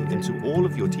seamlessly into all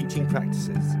of your teaching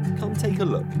practices. Come take a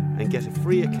look and get a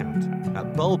free account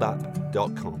at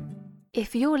bulbapp.com.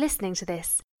 If you're listening to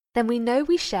this, then we know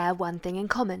we share one thing in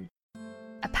common: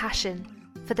 a passion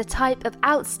for the type of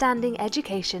outstanding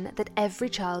education that every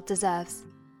child deserves.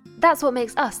 That's what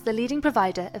makes us the leading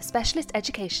provider of specialist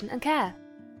education and care.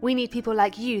 We need people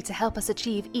like you to help us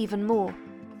achieve even more.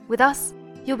 With us,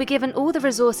 you'll be given all the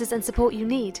resources and support you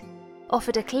need,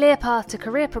 offered a clear path to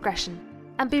career progression,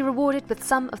 and be rewarded with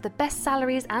some of the best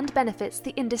salaries and benefits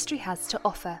the industry has to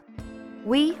offer.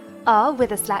 We are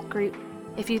Witherslack Group.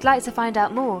 If you'd like to find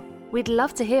out more, we'd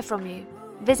love to hear from you.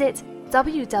 Visit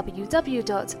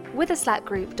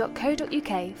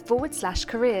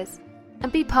www.witherslackgroup.co.uk/careers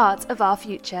and be part of our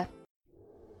future.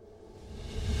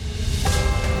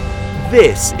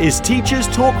 This is Teachers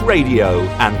Talk Radio,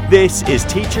 and this is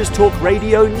Teachers Talk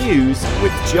Radio News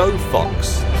with Joe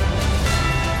Fox.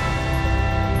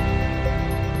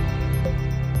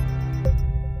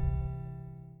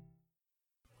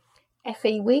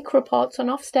 FE Week reports on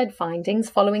Ofsted findings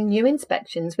following new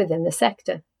inspections within the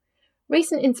sector.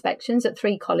 Recent inspections at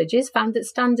 3 colleges found that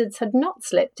standards had not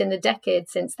slipped in the decade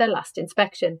since their last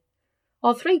inspection.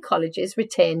 All 3 colleges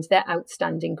retained their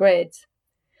outstanding grades.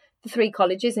 The 3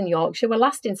 colleges in Yorkshire were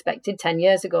last inspected 10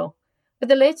 years ago, but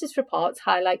the latest reports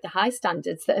highlight the high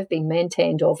standards that have been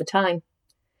maintained over time.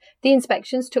 The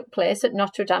inspections took place at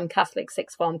Notre Dame Catholic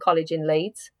Sixth Form College in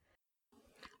Leeds,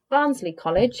 Barnsley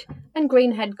College and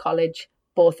Greenhead College,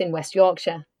 both in West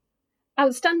Yorkshire.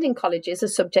 Outstanding colleges are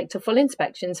subject to full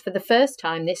inspections for the first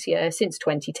time this year since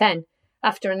 2010,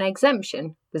 after an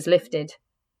exemption was lifted.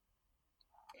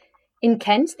 In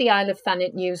Kent, the Isle of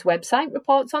Thanet News website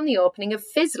reports on the opening of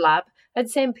FizzLab at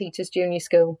St Peter's Junior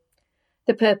School.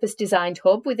 The purpose-designed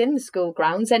hub within the school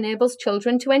grounds enables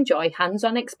children to enjoy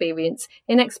hands-on experience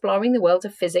in exploring the world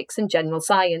of physics and general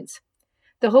science.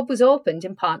 The hub was opened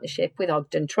in partnership with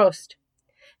Ogden Trust.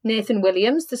 Nathan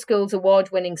Williams, the school's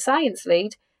award-winning science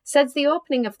lead, says the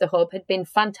opening of the hub had been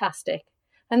fantastic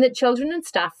and that children and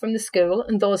staff from the school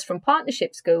and those from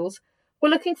partnership schools were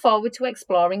looking forward to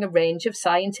exploring a range of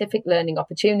scientific learning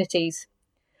opportunities.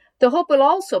 The hub will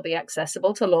also be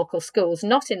accessible to local schools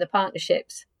not in the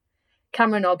partnerships.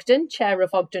 Cameron Ogden, chair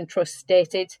of Ogden Trust,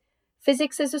 stated,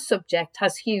 "Physics as a subject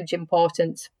has huge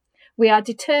importance. We are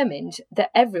determined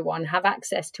that everyone have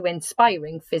access to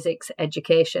inspiring physics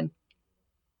education."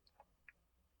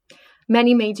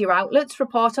 Many media outlets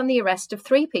report on the arrest of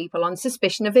 3 people on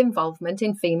suspicion of involvement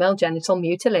in female genital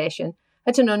mutilation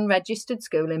at an unregistered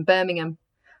school in Birmingham.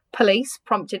 Police,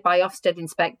 prompted by Ofsted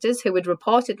inspectors who had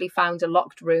reportedly found a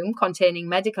locked room containing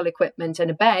medical equipment and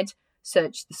a bed,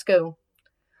 searched the school.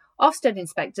 Ofsted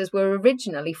inspectors were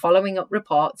originally following up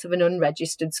reports of an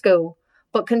unregistered school,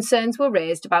 but concerns were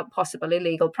raised about possible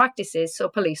illegal practices, so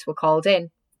police were called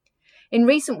in. In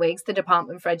recent weeks, the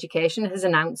Department for Education has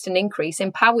announced an increase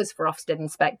in powers for Ofsted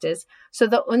inspectors so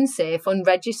that unsafe,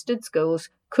 unregistered schools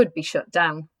could be shut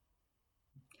down.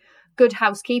 Good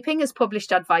Housekeeping has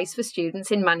published advice for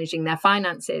students in managing their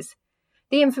finances.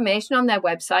 The information on their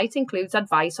website includes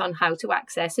advice on how to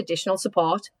access additional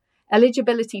support,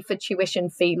 eligibility for tuition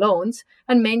fee loans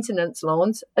and maintenance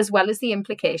loans, as well as the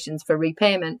implications for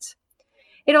repayment.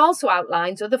 It also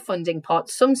outlines other funding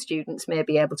pots some students may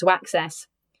be able to access.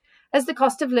 As the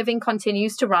cost of living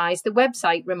continues to rise, the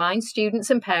website reminds students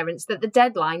and parents that the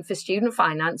deadline for student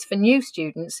finance for new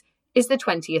students is the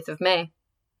 20th of May.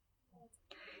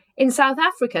 In South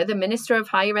Africa, the Minister of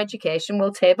Higher Education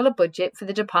will table a budget for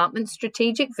the department's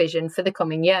strategic vision for the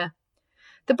coming year.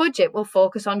 The budget will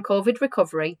focus on COVID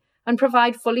recovery and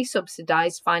provide fully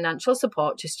subsidised financial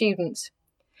support to students.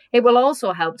 It will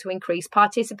also help to increase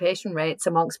participation rates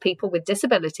amongst people with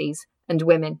disabilities and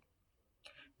women.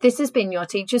 This has been your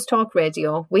Teachers Talk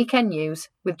Radio Weekend News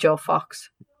with Joe Fox.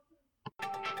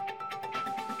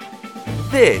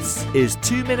 This is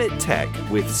 2 Minute Tech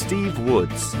with Steve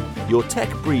Woods, your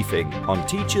tech briefing on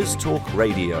Teachers Talk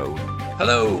Radio.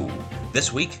 Hello!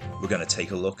 This week, we're going to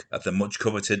take a look at the much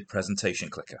coveted presentation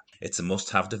clicker. It's a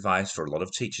must-have device for a lot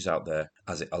of teachers out there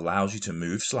as it allows you to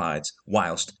move slides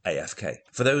whilst AFK.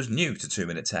 For those new to 2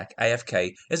 Minute Tech,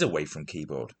 AFK is away from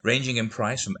keyboard. Ranging in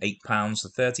price from £8 to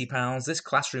 £30, this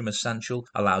classroom essential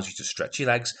allows you to stretch your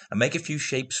legs and make a few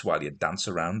shapes while you dance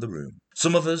around the room.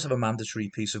 Some of us have a mandatory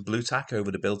piece of blue tack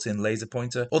over the built-in laser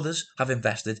pointer, others have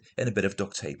invested in a bit of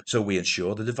duct tape, so we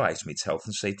ensure the device meets health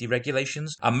and safety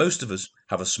regulations, and most of us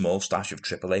have a small stash of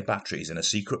AAA batteries in a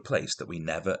secret place that we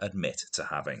never admit to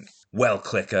having. Well,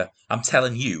 clicker, I'm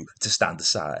telling you to stand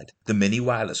aside. The mini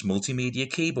wireless multimedia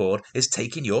keyboard is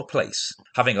taking your place.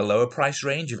 Having a lower price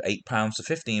range of £8 to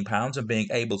 £15 and being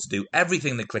able to do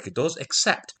everything the clicker does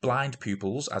except blind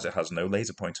pupils as it has no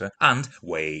laser pointer, and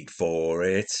wait for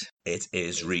it, it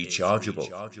is rechargeable.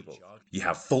 You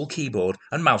have full keyboard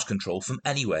and mouse control from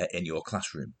anywhere in your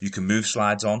classroom. You can move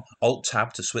slides on,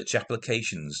 Alt-Tab to switch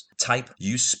applications, type,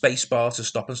 use spacebar to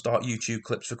stop and start YouTube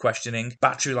clips for questioning.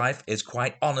 Battery life is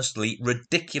quite honestly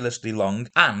ridiculously long,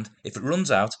 and if it runs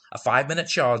out, a 5-minute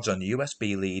charge on the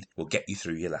USB lead will get you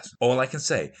through your lesson. All I can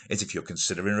say is if you're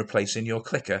considering replacing your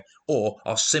clicker or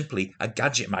are simply a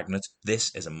gadget magnet,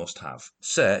 this is a must-have.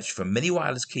 Search for mini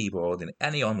wireless keyboard in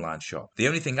any online shop. The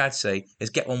only thing I'd say is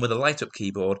get one with a light-up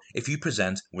keyboard if you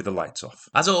present with the lights off.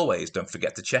 As always, don't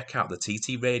forget to check out the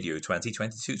TT Radio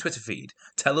 2022 Twitter feed.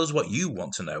 Tell us what you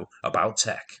want to know about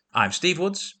tech. I'm Steve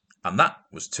Woods, and that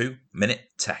was 2 Minute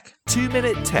Tech. 2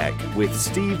 Minute Tech with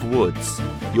Steve Woods,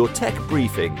 your tech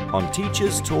briefing on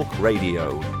Teachers Talk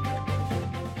Radio.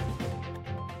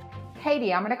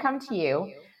 Katie, I'm going to come to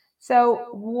you. So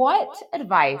what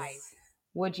advice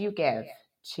would you give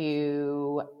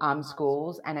to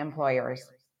schools and employers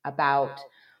about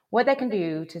what they can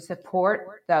do to support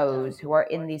those who are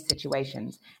in these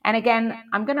situations? And again,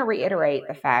 I'm going to reiterate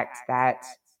the fact that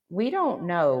we don't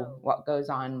know what goes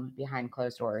on behind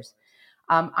closed doors.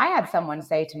 I had someone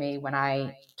say to me when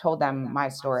I told them my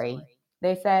story,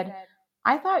 they said,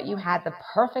 "I thought you had the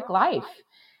perfect life."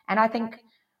 And I think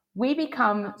we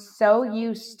become so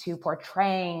used to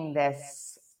portraying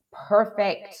this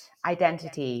perfect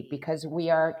identity because we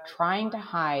are trying to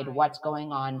hide what's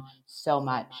going on so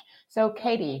much. So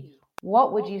Katie,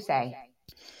 what would you say?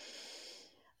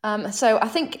 So I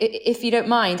think, if you don't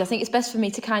mind, I think it's best for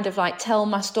me to kind of like tell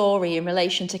my story in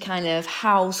relation to kind of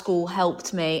how school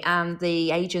helped me and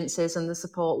the agencies and the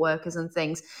support workers and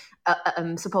things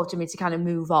supported me to kind of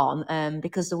move on,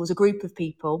 because there was a group of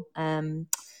people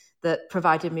that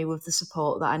provided me with the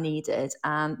support that I needed,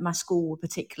 and my school were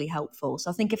particularly helpful. So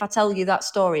I think if I tell you that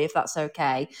story, if that's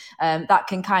okay, that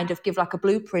can kind of give like a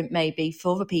blueprint maybe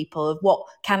for other people of what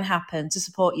can happen to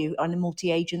support you on a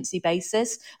multi-agency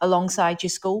basis alongside your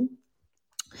school.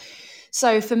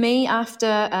 So for me,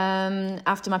 after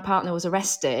my partner was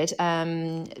arrested,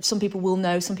 some people will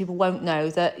know, some people won't know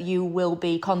that you will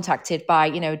be contacted by,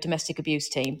 a domestic abuse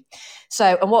team.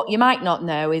 So, and what you might not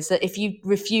know is that if you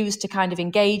refuse to kind of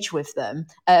engage with them,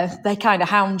 they kind of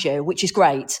hound you, which is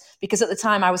great, because at the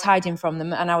time I was hiding from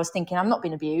them and I was thinking, I'm not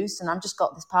being abused and I've just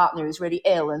got this partner who's really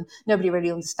ill and nobody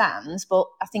really understands. But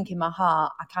I think in my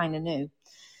heart, I kind of knew.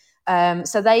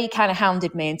 So they kind of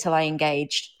hounded me until I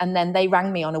engaged, and then they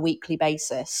rang me on a weekly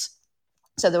basis.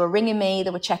 So they were ringing me, they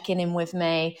were checking in with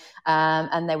me,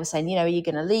 and they were saying, are you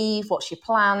going to leave? What's your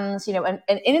plans? And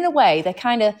in a way,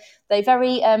 they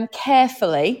very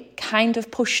carefully kind of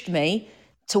pushed me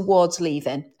towards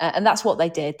leaving. And that's what they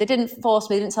did. They didn't force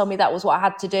me, they didn't tell me that was what I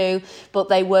had to do, but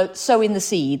they were sowing the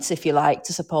seeds, if you like,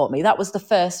 to support me. That was the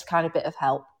first kind of bit of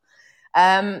help.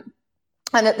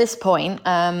 And at this point,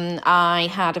 I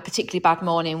had a particularly bad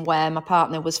morning where my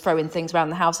partner was throwing things around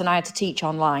the house and I had to teach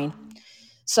online.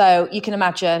 So you can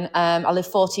imagine, I live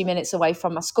 40 minutes away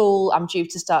from my school. I'm due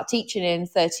to start teaching in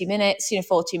 30 minutes,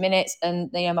 40 minutes. And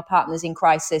my partner's in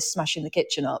crisis, smashing the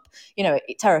kitchen up,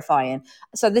 terrifying.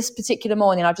 So this particular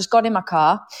morning, I just got in my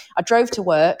car. I drove to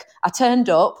work. I turned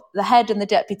up. The head and the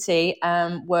deputy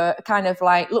were kind of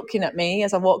like looking at me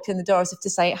as I walked in the door as if to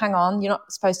say, hang on, you're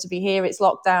not supposed to be here. It's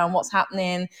locked down. What's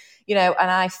happening?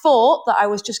 And I thought that I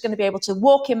was just going to be able to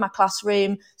walk in my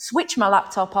classroom, switch my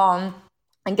laptop on,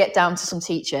 and get down to some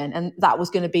teaching. And that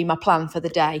was going to be my plan for the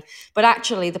day. But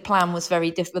actually, the plan was very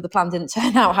different. The plan didn't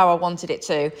turn out how I wanted it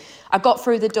to. I got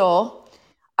through the door,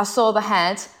 I saw the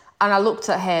head, and I looked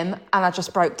at him, and I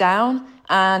just broke down.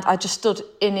 And I just stood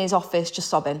in his office just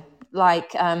sobbing.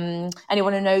 Like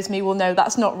anyone who knows me will know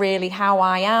that's not really how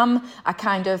I am. I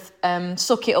kind of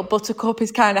suck it up buttercup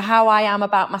is kind of how I am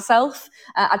about myself.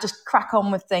 I just crack on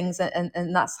with things,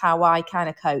 and that's how I kind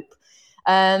of cope.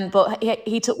 But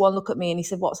he took one look at me and he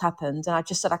said, what's happened? And I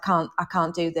just said, I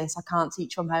can't do this. I can't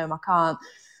teach from home. I can't.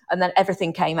 And then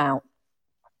everything came out.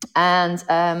 And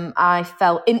I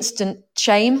felt instant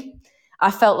shame. I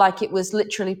felt like it was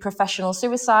literally professional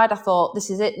suicide. I thought,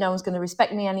 this is it. No one's going to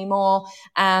respect me anymore.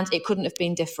 And it couldn't have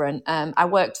been different. I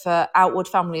worked for Outwood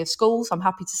Family of Schools. I'm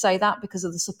happy to say that because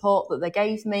of the support that they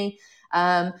gave me.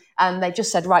 And they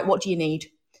just said, right, what do you need?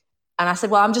 And I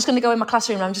said, well, I'm just going to go in my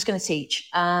classroom and I'm just going to teach.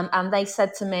 And they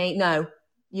said to me, no,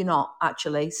 you're not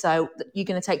actually. So you're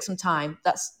going to take some time.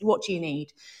 What do you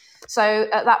need? So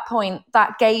at that point,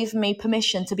 that gave me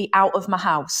permission to be out of my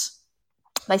house.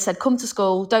 They said, come to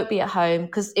school, don't be at home.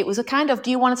 Because it was a kind of,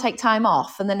 do you want to take time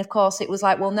off? And then, of course, it was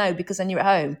like, well, no, because then you're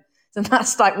at home. And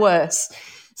that's like worse.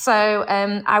 So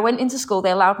I went into school.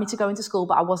 They allowed me to go into school,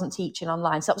 but I wasn't teaching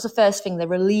online. So that was the first thing. They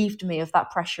relieved me of that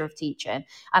pressure of teaching.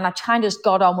 And I kind of just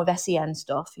got on with SEN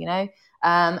stuff,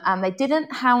 and they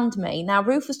didn't hound me. Now,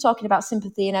 Ruth was talking about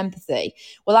sympathy and empathy.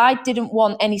 Well, I didn't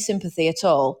want any sympathy at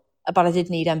all, but I did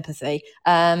need empathy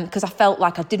because I felt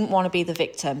like I didn't want to be the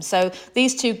victim. So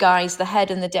these two guys, the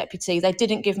head and the deputy, they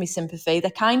didn't give me sympathy.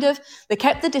 They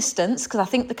kept the distance because I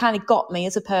think they kind of got me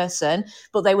as a person,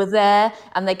 but they were there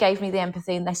and they gave me the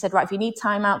empathy and they said, right, if you need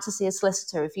time out to see a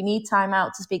solicitor, if you need time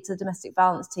out to speak to the domestic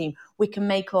violence team, we can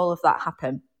make all of that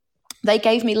happen. They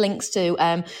gave me links to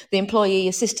the employee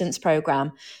assistance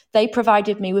program. They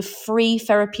provided me with free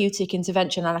therapeutic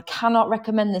intervention. And I cannot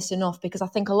recommend this enough because I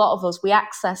think a lot of us, we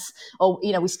access or,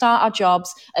 we start our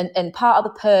jobs and part of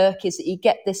the perk is that you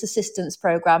get this assistance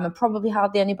program and probably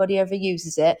hardly anybody ever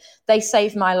uses it. They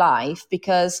saved my life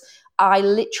because I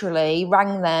literally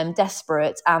rang them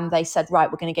desperate and they said,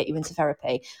 right, we're going to get you into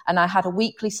therapy. And I had a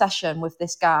weekly session with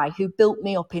this guy who built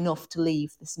me up enough to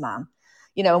leave this man.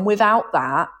 And without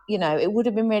that, it would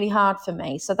have been really hard for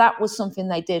me. So that was something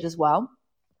they did as well.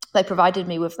 They provided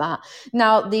me with that.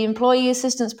 Now, the employee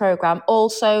assistance program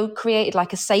also created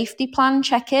like a safety plan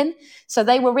check-in. So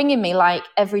they were ringing me like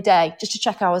every day just to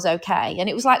check I was okay. And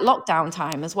it was like lockdown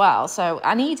time as well. So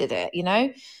I needed it,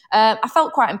 I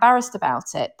felt quite embarrassed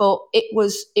about it, but it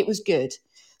was good.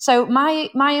 So my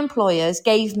employers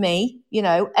gave me,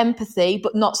 empathy,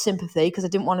 but not sympathy because I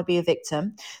didn't want to be a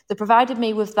victim. They provided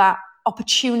me with that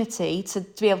opportunity to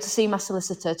be able to see my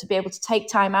solicitor, to be able to take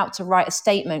time out to write a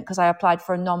statement because I applied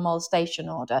for a non-molestation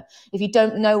order. If you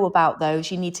don't know about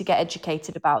those, you need to get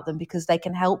educated about them because they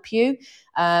can help you.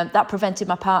 That prevented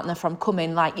my partner from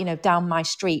coming down my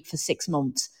street for 6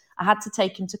 months. I had to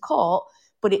take him to court,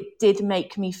 but it did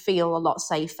make me feel a lot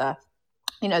safer.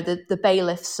 the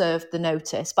bailiff served the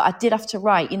notice, but I did have to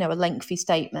write, a lengthy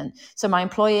statement. So my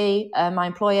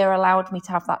employer allowed me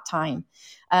to have that time.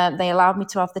 They allowed me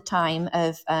to have the time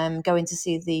of going to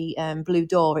see the Blue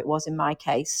Door, it was in my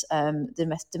case,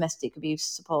 the domestic abuse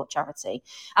support charity.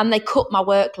 And they cut my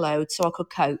workload so I could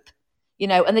cope,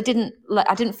 and I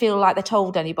didn't feel like they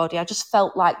told anybody. I just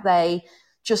felt like they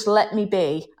just let me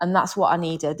be, and that's what I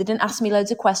needed. They didn't ask me loads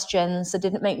of questions. They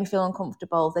didn't make me feel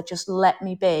uncomfortable. They just let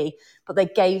me be, but they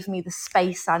gave me the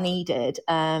space I needed.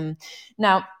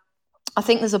 Now, I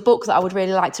think there's a book that I would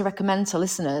really like to recommend to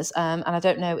listeners, and I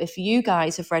don't know if you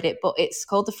guys have read it, but it's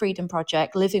called The Freedom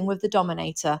Project, Living with the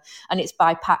Dominator, and it's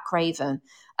by Pat Craven.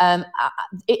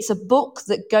 It's a book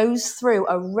that goes through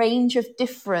a range of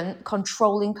different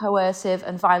controlling, coercive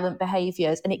and violent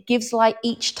behaviours, and it gives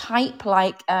each type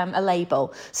a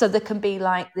label. So there can be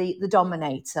the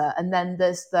dominator, and then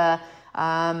there's the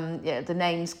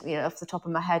names off the top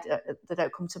of my head that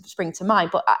don't spring to mind,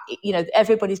 but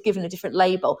everybody's given a different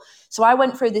label. So I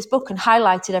went through this book and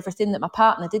highlighted everything that my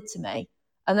partner did to me,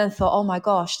 and then thought, oh my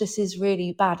gosh, this is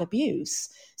really bad abuse.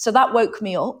 So that woke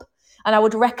me up. And I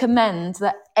would recommend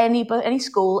that any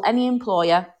school, any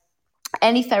employer,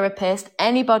 any therapist,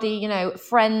 anybody,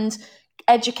 friend,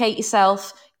 educate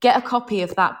yourself, get a copy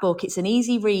of that book. It's an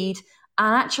easy read.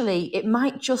 And actually, it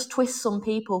might just twist some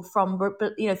people from,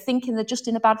 thinking they're just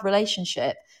in a bad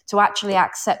relationship to actually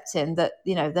accepting that,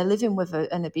 they're living with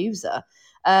an abuser.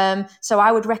 So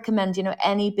I would recommend,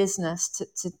 any business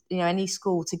to any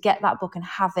school to get that book and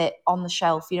have it on the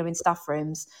shelf, in staff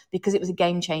rooms, because it was a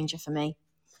game changer for me.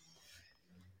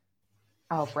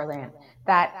 Oh, brilliant.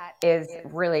 That is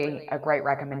really a great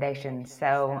recommendation.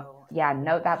 So yeah,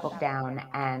 note that book down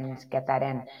and get that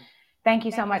in. Thank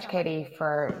you so much, Katie,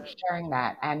 for sharing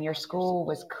that. And your school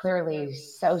was clearly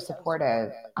so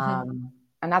supportive. And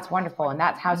that's wonderful. And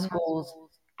that's how schools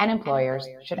and employers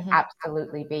should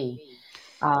absolutely be.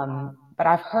 But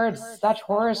I've heard such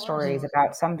horror stories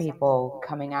about some people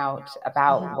coming out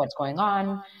about what's going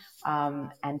on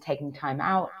and taking time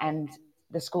out, and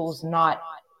the school's not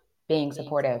being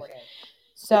supportive.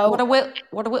 So what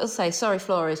I will say, sorry,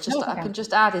 Flora, is just I can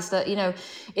just add is that,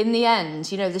 in the end,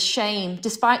 the shame,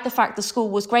 despite the fact the school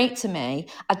was great to me,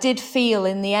 I did feel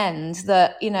in the end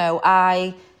that,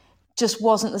 I just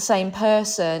wasn't the same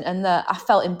person, and that I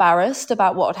felt embarrassed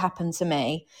about what had happened to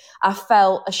me. I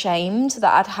felt ashamed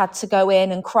that I'd had to go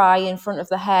in and cry in front of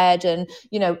the head and,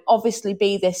 obviously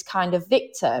be this kind of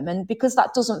victim. And because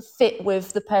that doesn't fit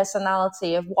with the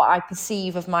personality of what I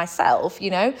perceive of myself,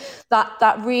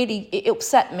 that really, it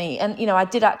upset me. And, I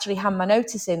did actually hand my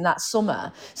notice in that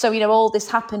summer. So, all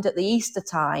this happened at the Easter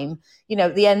time,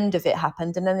 the end of it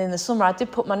happened. And then in the summer, I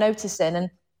did put my notice in, and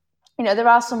there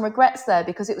are some regrets there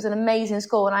because it was an amazing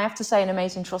school, and I have to say an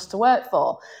amazing trust to work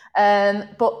for.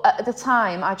 But at the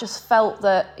time, I just felt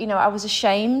that, I was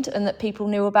ashamed and that people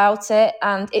knew about it,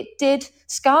 and it did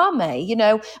scar me,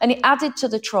 and it added to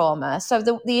the trauma. So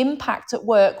the impact at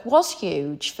work was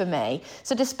huge for me.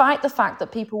 So despite the fact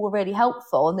that people were really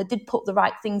helpful and they did put the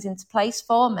right things into place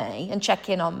for me and check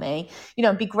in on me,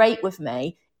 and be great with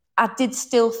me, I did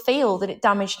still feel that it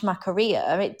damaged my career.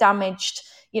 It damaged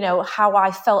how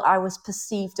I felt I was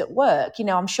perceived at work.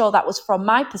 I'm sure that was from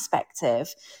my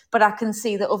perspective, but I can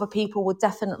see that other people would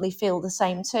definitely feel the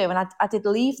same too. And I did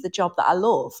leave the job that I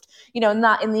loved, and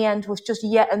that in the end was just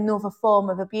yet another form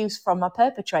of abuse from my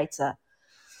perpetrator.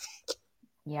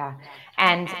 Yeah.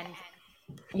 And,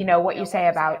 what you say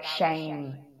about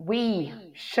shame, we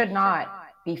should not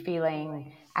be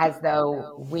feeling as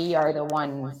though we are the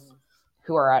ones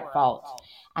who are at fault.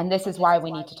 And this is why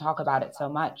we need to talk about it so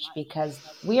much, because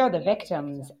we are the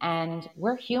victims and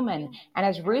we're human. And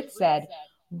as Ruth said,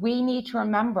 we need to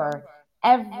remember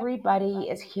everybody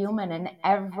is human and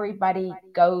everybody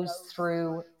goes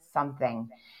through something.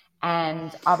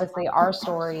 And obviously our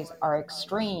stories are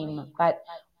extreme, but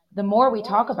the more we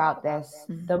talk about this,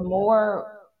 the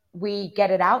more we get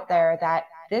it out there that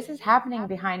this is happening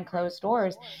behind closed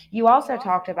doors. You also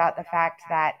talked about the fact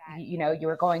that, you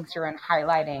were going through and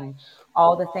highlighting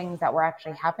all the things that were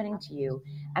actually happening to you.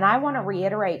 And I want to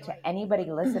reiterate to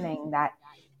anybody listening that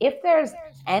if there's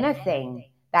anything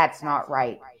that's not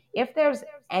right, if there's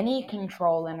any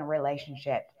control in a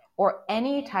relationship or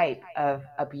any type of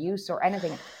abuse or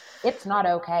anything, it's not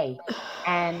okay.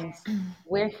 And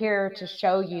we're here to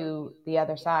show you the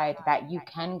other side, that you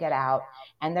can get out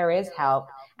and there is help.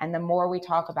 And the more we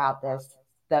talk about this,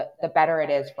 the better it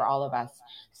is for all of us.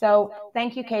 So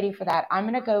thank you, Katie, for that. I'm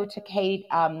going to go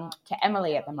to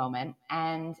Emily at the moment.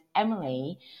 And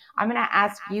Emily, I'm going to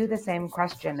ask you the same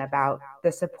question about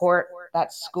the support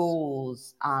that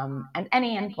schools and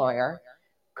any employer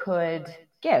could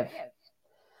give.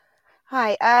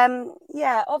 Hi.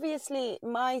 Yeah, obviously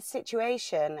my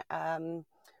situation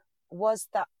was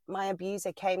that my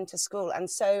abuser came to school, and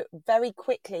so very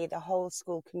quickly the whole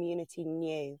school community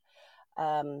knew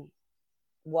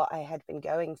what I had been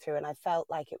going through, and I felt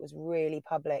like it was really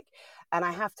public. And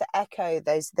I have to echo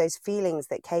those feelings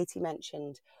that Katie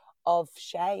mentioned of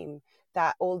shame,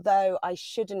 that although I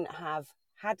shouldn't have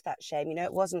had that shame, you know,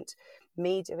 it wasn't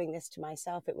me doing this to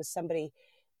myself, it was somebody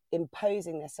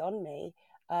imposing this on me.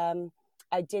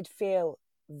 I did feel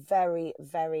very,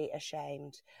 very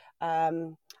ashamed.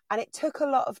 And it took a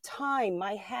lot of time.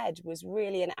 My head was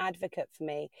really an advocate for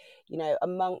me, you know,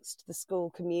 amongst the school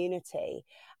community,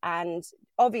 and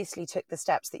obviously took the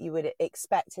steps that you would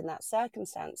expect in that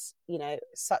circumstance, you know,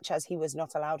 such as he was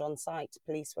not allowed on site,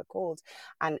 police were called,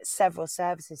 and several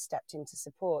services stepped in to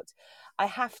support. I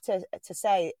have to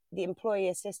say the Employee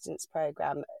Assistance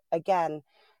Programme, again,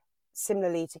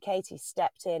 similarly to Katie,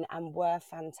 stepped in and were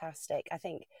fantastic. I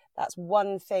think that's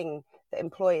one thing that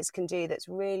employers can do that's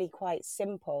really quite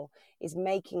simple, is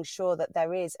making sure that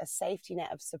there is a safety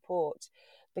net of support.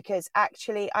 Because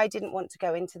actually, I didn't want to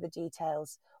go into the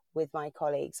details with my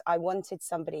colleagues. I wanted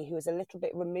somebody who was a little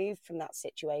bit removed from that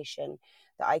situation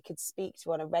that I could speak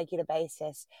to on a regular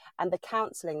basis. And the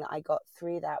counselling that I got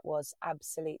through that was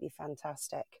absolutely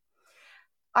fantastic.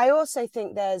 I also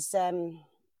think there's,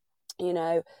 you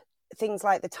know, things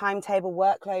like the timetable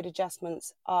workload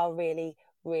adjustments are really,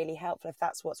 really helpful if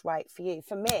that's what's right for you.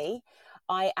 For me,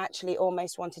 I actually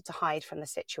almost wanted to hide from the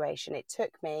situation. It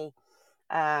took me,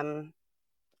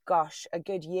 a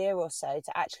good year or so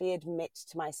to actually admit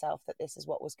to myself that this is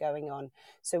what was going on.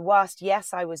 So whilst,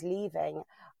 yes, I was leaving,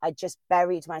 I just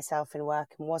buried myself in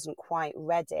work and wasn't quite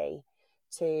ready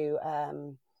to,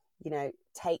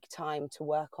 take time to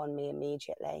work on me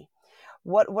immediately.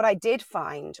 What I did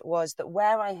find was that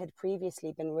where I had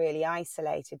previously been really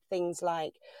isolated, things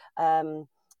like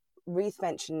Ruth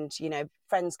mentioned, you know,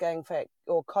 friends going for,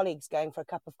 or colleagues going for a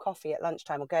cup of coffee at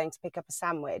lunchtime or going to pick up a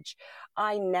sandwich.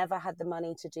 I never had the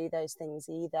money to do those things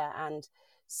either. And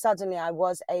suddenly I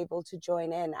was able to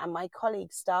join in, and my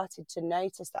colleagues started to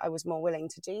notice that I was more willing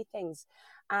to do things.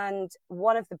 And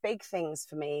one of the big things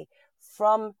for me,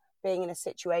 from being in a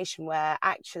situation where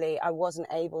actually I wasn't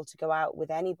able to go out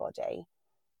with anybody,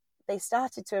 they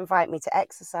started to invite me to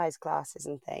exercise classes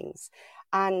and things.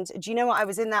 And do you know what? I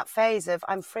was in that phase of,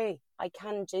 I'm free, I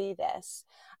can do this.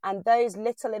 And those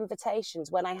little invitations,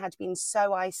 when I had been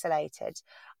so isolated,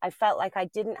 I felt like I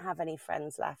didn't have any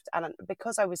friends left. And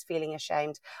because I was feeling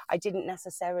ashamed, I didn't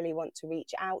necessarily want to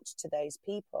reach out to those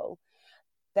people.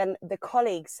 Then the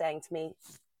colleagues saying to me,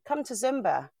 come to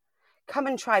Zumba, come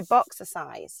and try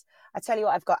boxercise. I tell you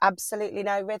what, I've got absolutely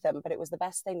no rhythm, but it was the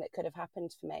best thing that could have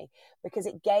happened for me, because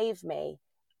it gave me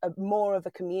more of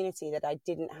a community that I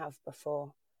didn't have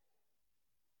before.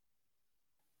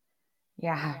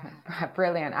 Yeah,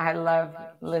 brilliant. I love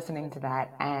listening to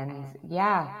that. And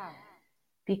yeah,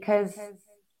 because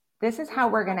this is how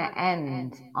we're going to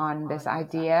end on this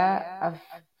idea of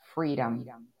freedom.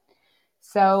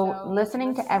 So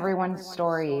listening to everyone's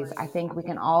stories, I think we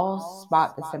can all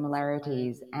spot the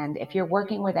similarities. And if you're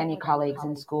working with any colleagues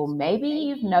in school, maybe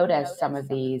you've noticed some of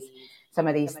these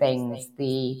things,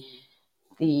 the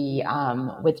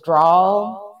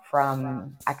withdrawal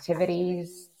from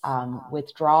activities,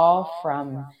 withdrawal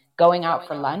from going out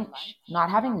for lunch, not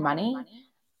having money.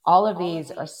 All of these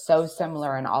are so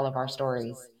similar in all of our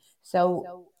stories.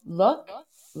 So look,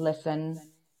 listen,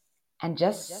 and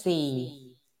just see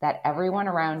that everyone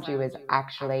around you is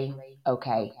actually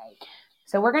okay.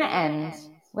 So we're going to end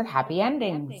with happy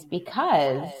endings,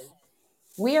 because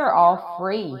we are all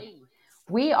free.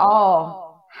 We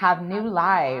all have new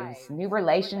lives, new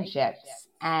relationships,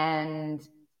 and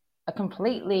a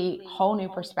completely whole new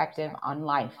perspective on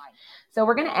life. So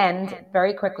we're going to end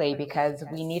very quickly because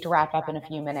we need to wrap up in a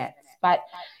few minutes. But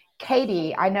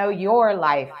Katie, I know your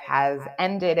life has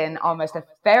ended in almost a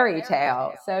fairy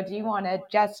tale. So do you want to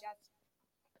just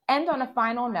end on a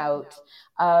final note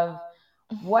of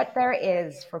what there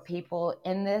is for people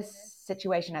in this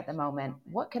situation at the moment?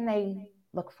 What can they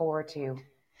look forward to?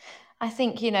 I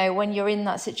think, you know, when you're in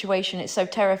that situation, it's so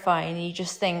terrifying. You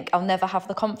just think, I'll never have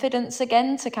the confidence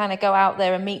again to kind of go out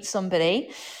there and meet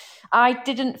somebody. I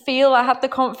didn't feel I had the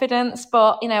confidence,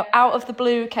 but, you know, out of the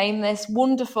blue came this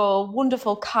wonderful,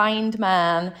 wonderful, kind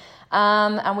man.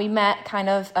 And we met kind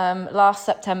of last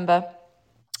September.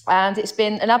 And it's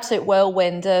been an absolute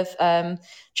whirlwind of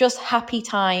just happy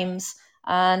times.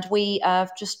 And we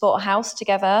have just bought a house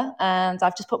together, and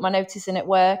I've just put my notice in at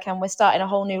work, and we're starting a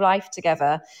whole new life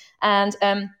together. And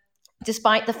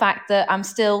despite the fact that I'm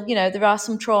still, there are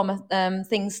some trauma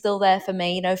things still there for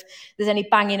me. If there's any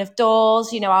banging of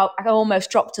doors, I almost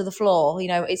drop to the floor.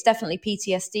 It's definitely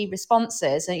PTSD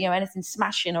responses, and anything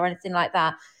smashing or anything like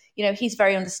that. He's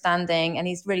very understanding and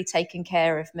he's really taken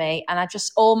care of me. And I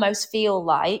just almost feel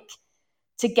like,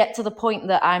 to get to the point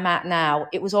that I'm at now,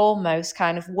 it was almost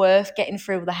kind of worth getting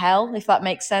through the hell, if that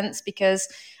makes sense, because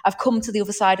I've come to the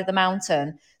other side of the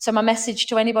mountain. So my message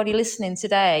to anybody listening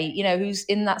today, who's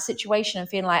in that situation and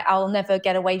feeling like, I'll never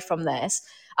get away from this.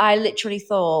 I literally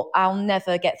thought, I'll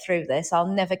never get through this. I'll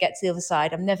never get to the other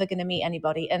side. I'm never going to meet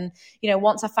anybody. And,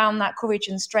 once I found that courage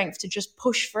and strength to just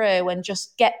push through and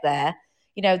just get there,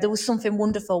 there was something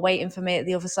wonderful waiting for me at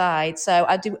the other side. So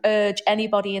I do urge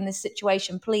anybody in this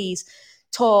situation, please,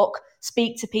 talk,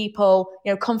 speak to people,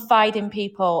 confide in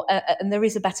people, and there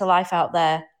is a better life out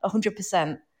there,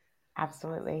 100%.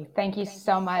 Absolutely. Thank you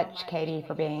so much, Katie,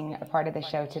 for being a part of the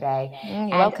show today. You're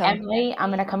welcome. Emily, I'm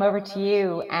going to come over to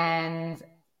you, and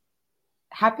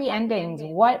happy endings.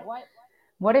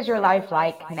 What is your life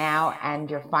like now, and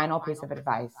your final piece of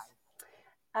advice?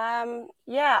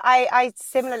 I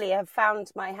similarly have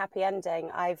found my happy ending.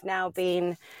 I've now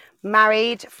been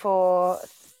married for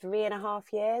 3.5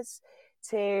 years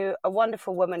to a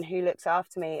wonderful woman who looks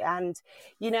after me. And,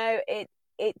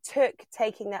 it took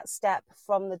taking that step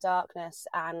from the darkness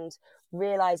and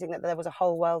realizing that there was a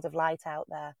whole world of light out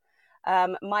there.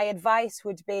 My advice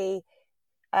would be,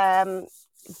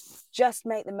 just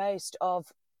make the most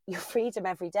of your freedom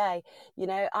every day.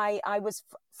 I was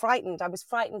frightened. I was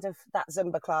frightened of that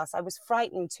Zumba class. I was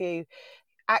frightened to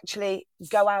actually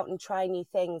go out and try new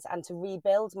things and to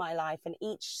rebuild my life. And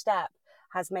each step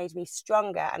has made me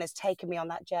stronger and has taken me on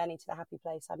that journey to the happy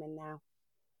place I'm in now.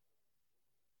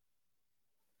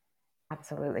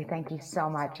 Absolutely. Thank you so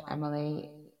much, Emily.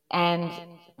 And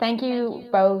thank you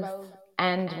both,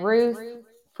 and Ruth,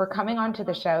 for coming onto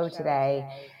the show today,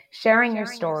 sharing your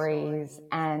stories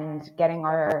and getting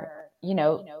our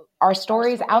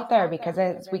stories out there, because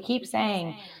as we keep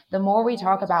saying, the more we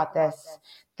talk about this,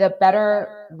 the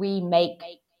better we make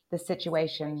the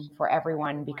situation for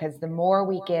everyone, because the more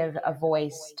we give a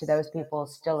voice to those people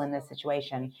still in this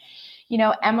situation.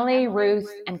 Emily,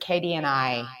 Ruth, and Katie and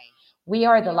I, we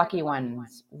are the lucky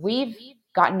ones. We've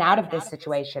gotten out of this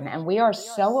situation, and we are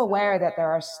so aware that there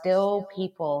are still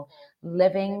people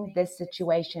living this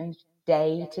situation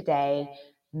day to day,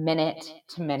 minute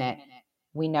to minute.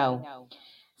 We know.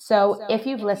 So if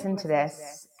you've listened to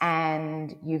this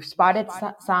and you've spotted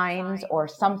signs or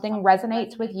something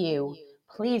resonates with you,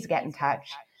 please get in touch.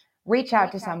 Reach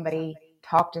out to somebody,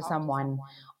 talk to someone.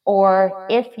 Or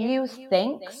if you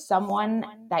think someone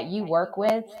that you work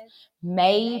with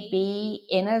may be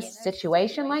in a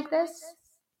situation like this,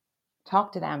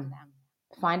 talk to them.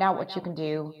 Find out what you can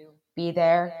do. Be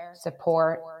there,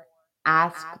 support,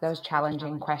 ask those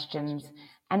challenging questions,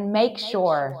 and make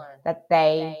sure that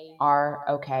they are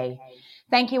okay.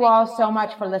 Thank you all so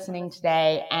much for listening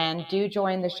today, and do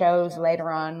join the shows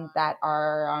later on that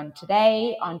are on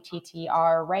today on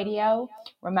TTR Radio.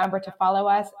 Remember to follow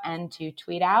us and to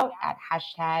tweet out at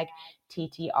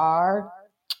 #TTR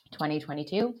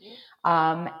 2022.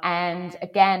 And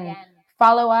again,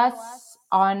 follow us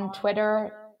on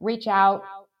Twitter, reach out,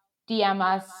 DM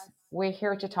us. We're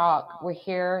here to talk. We're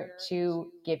here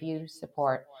to give you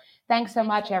support. Thanks so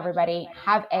much, everybody.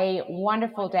 Have a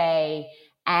wonderful day.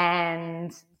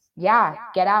 And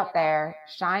get out there,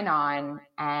 shine on,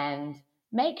 and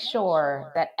make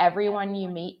sure that everyone you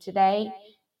meet today,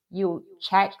 you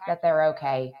check that they're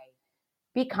okay.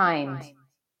 Be kind.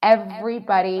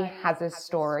 Everybody has a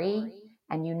story,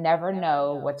 and you never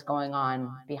know what's going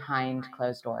on behind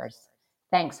closed doors.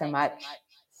 Thanks so much.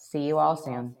 See you all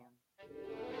soon.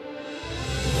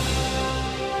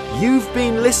 You've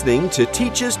been listening to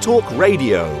Teachers Talk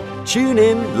Radio. Tune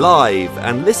in live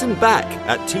and listen back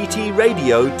at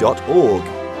ttradio.org.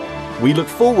 We look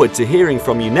forward to hearing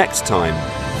from you next time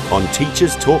on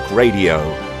Teachers Talk Radio.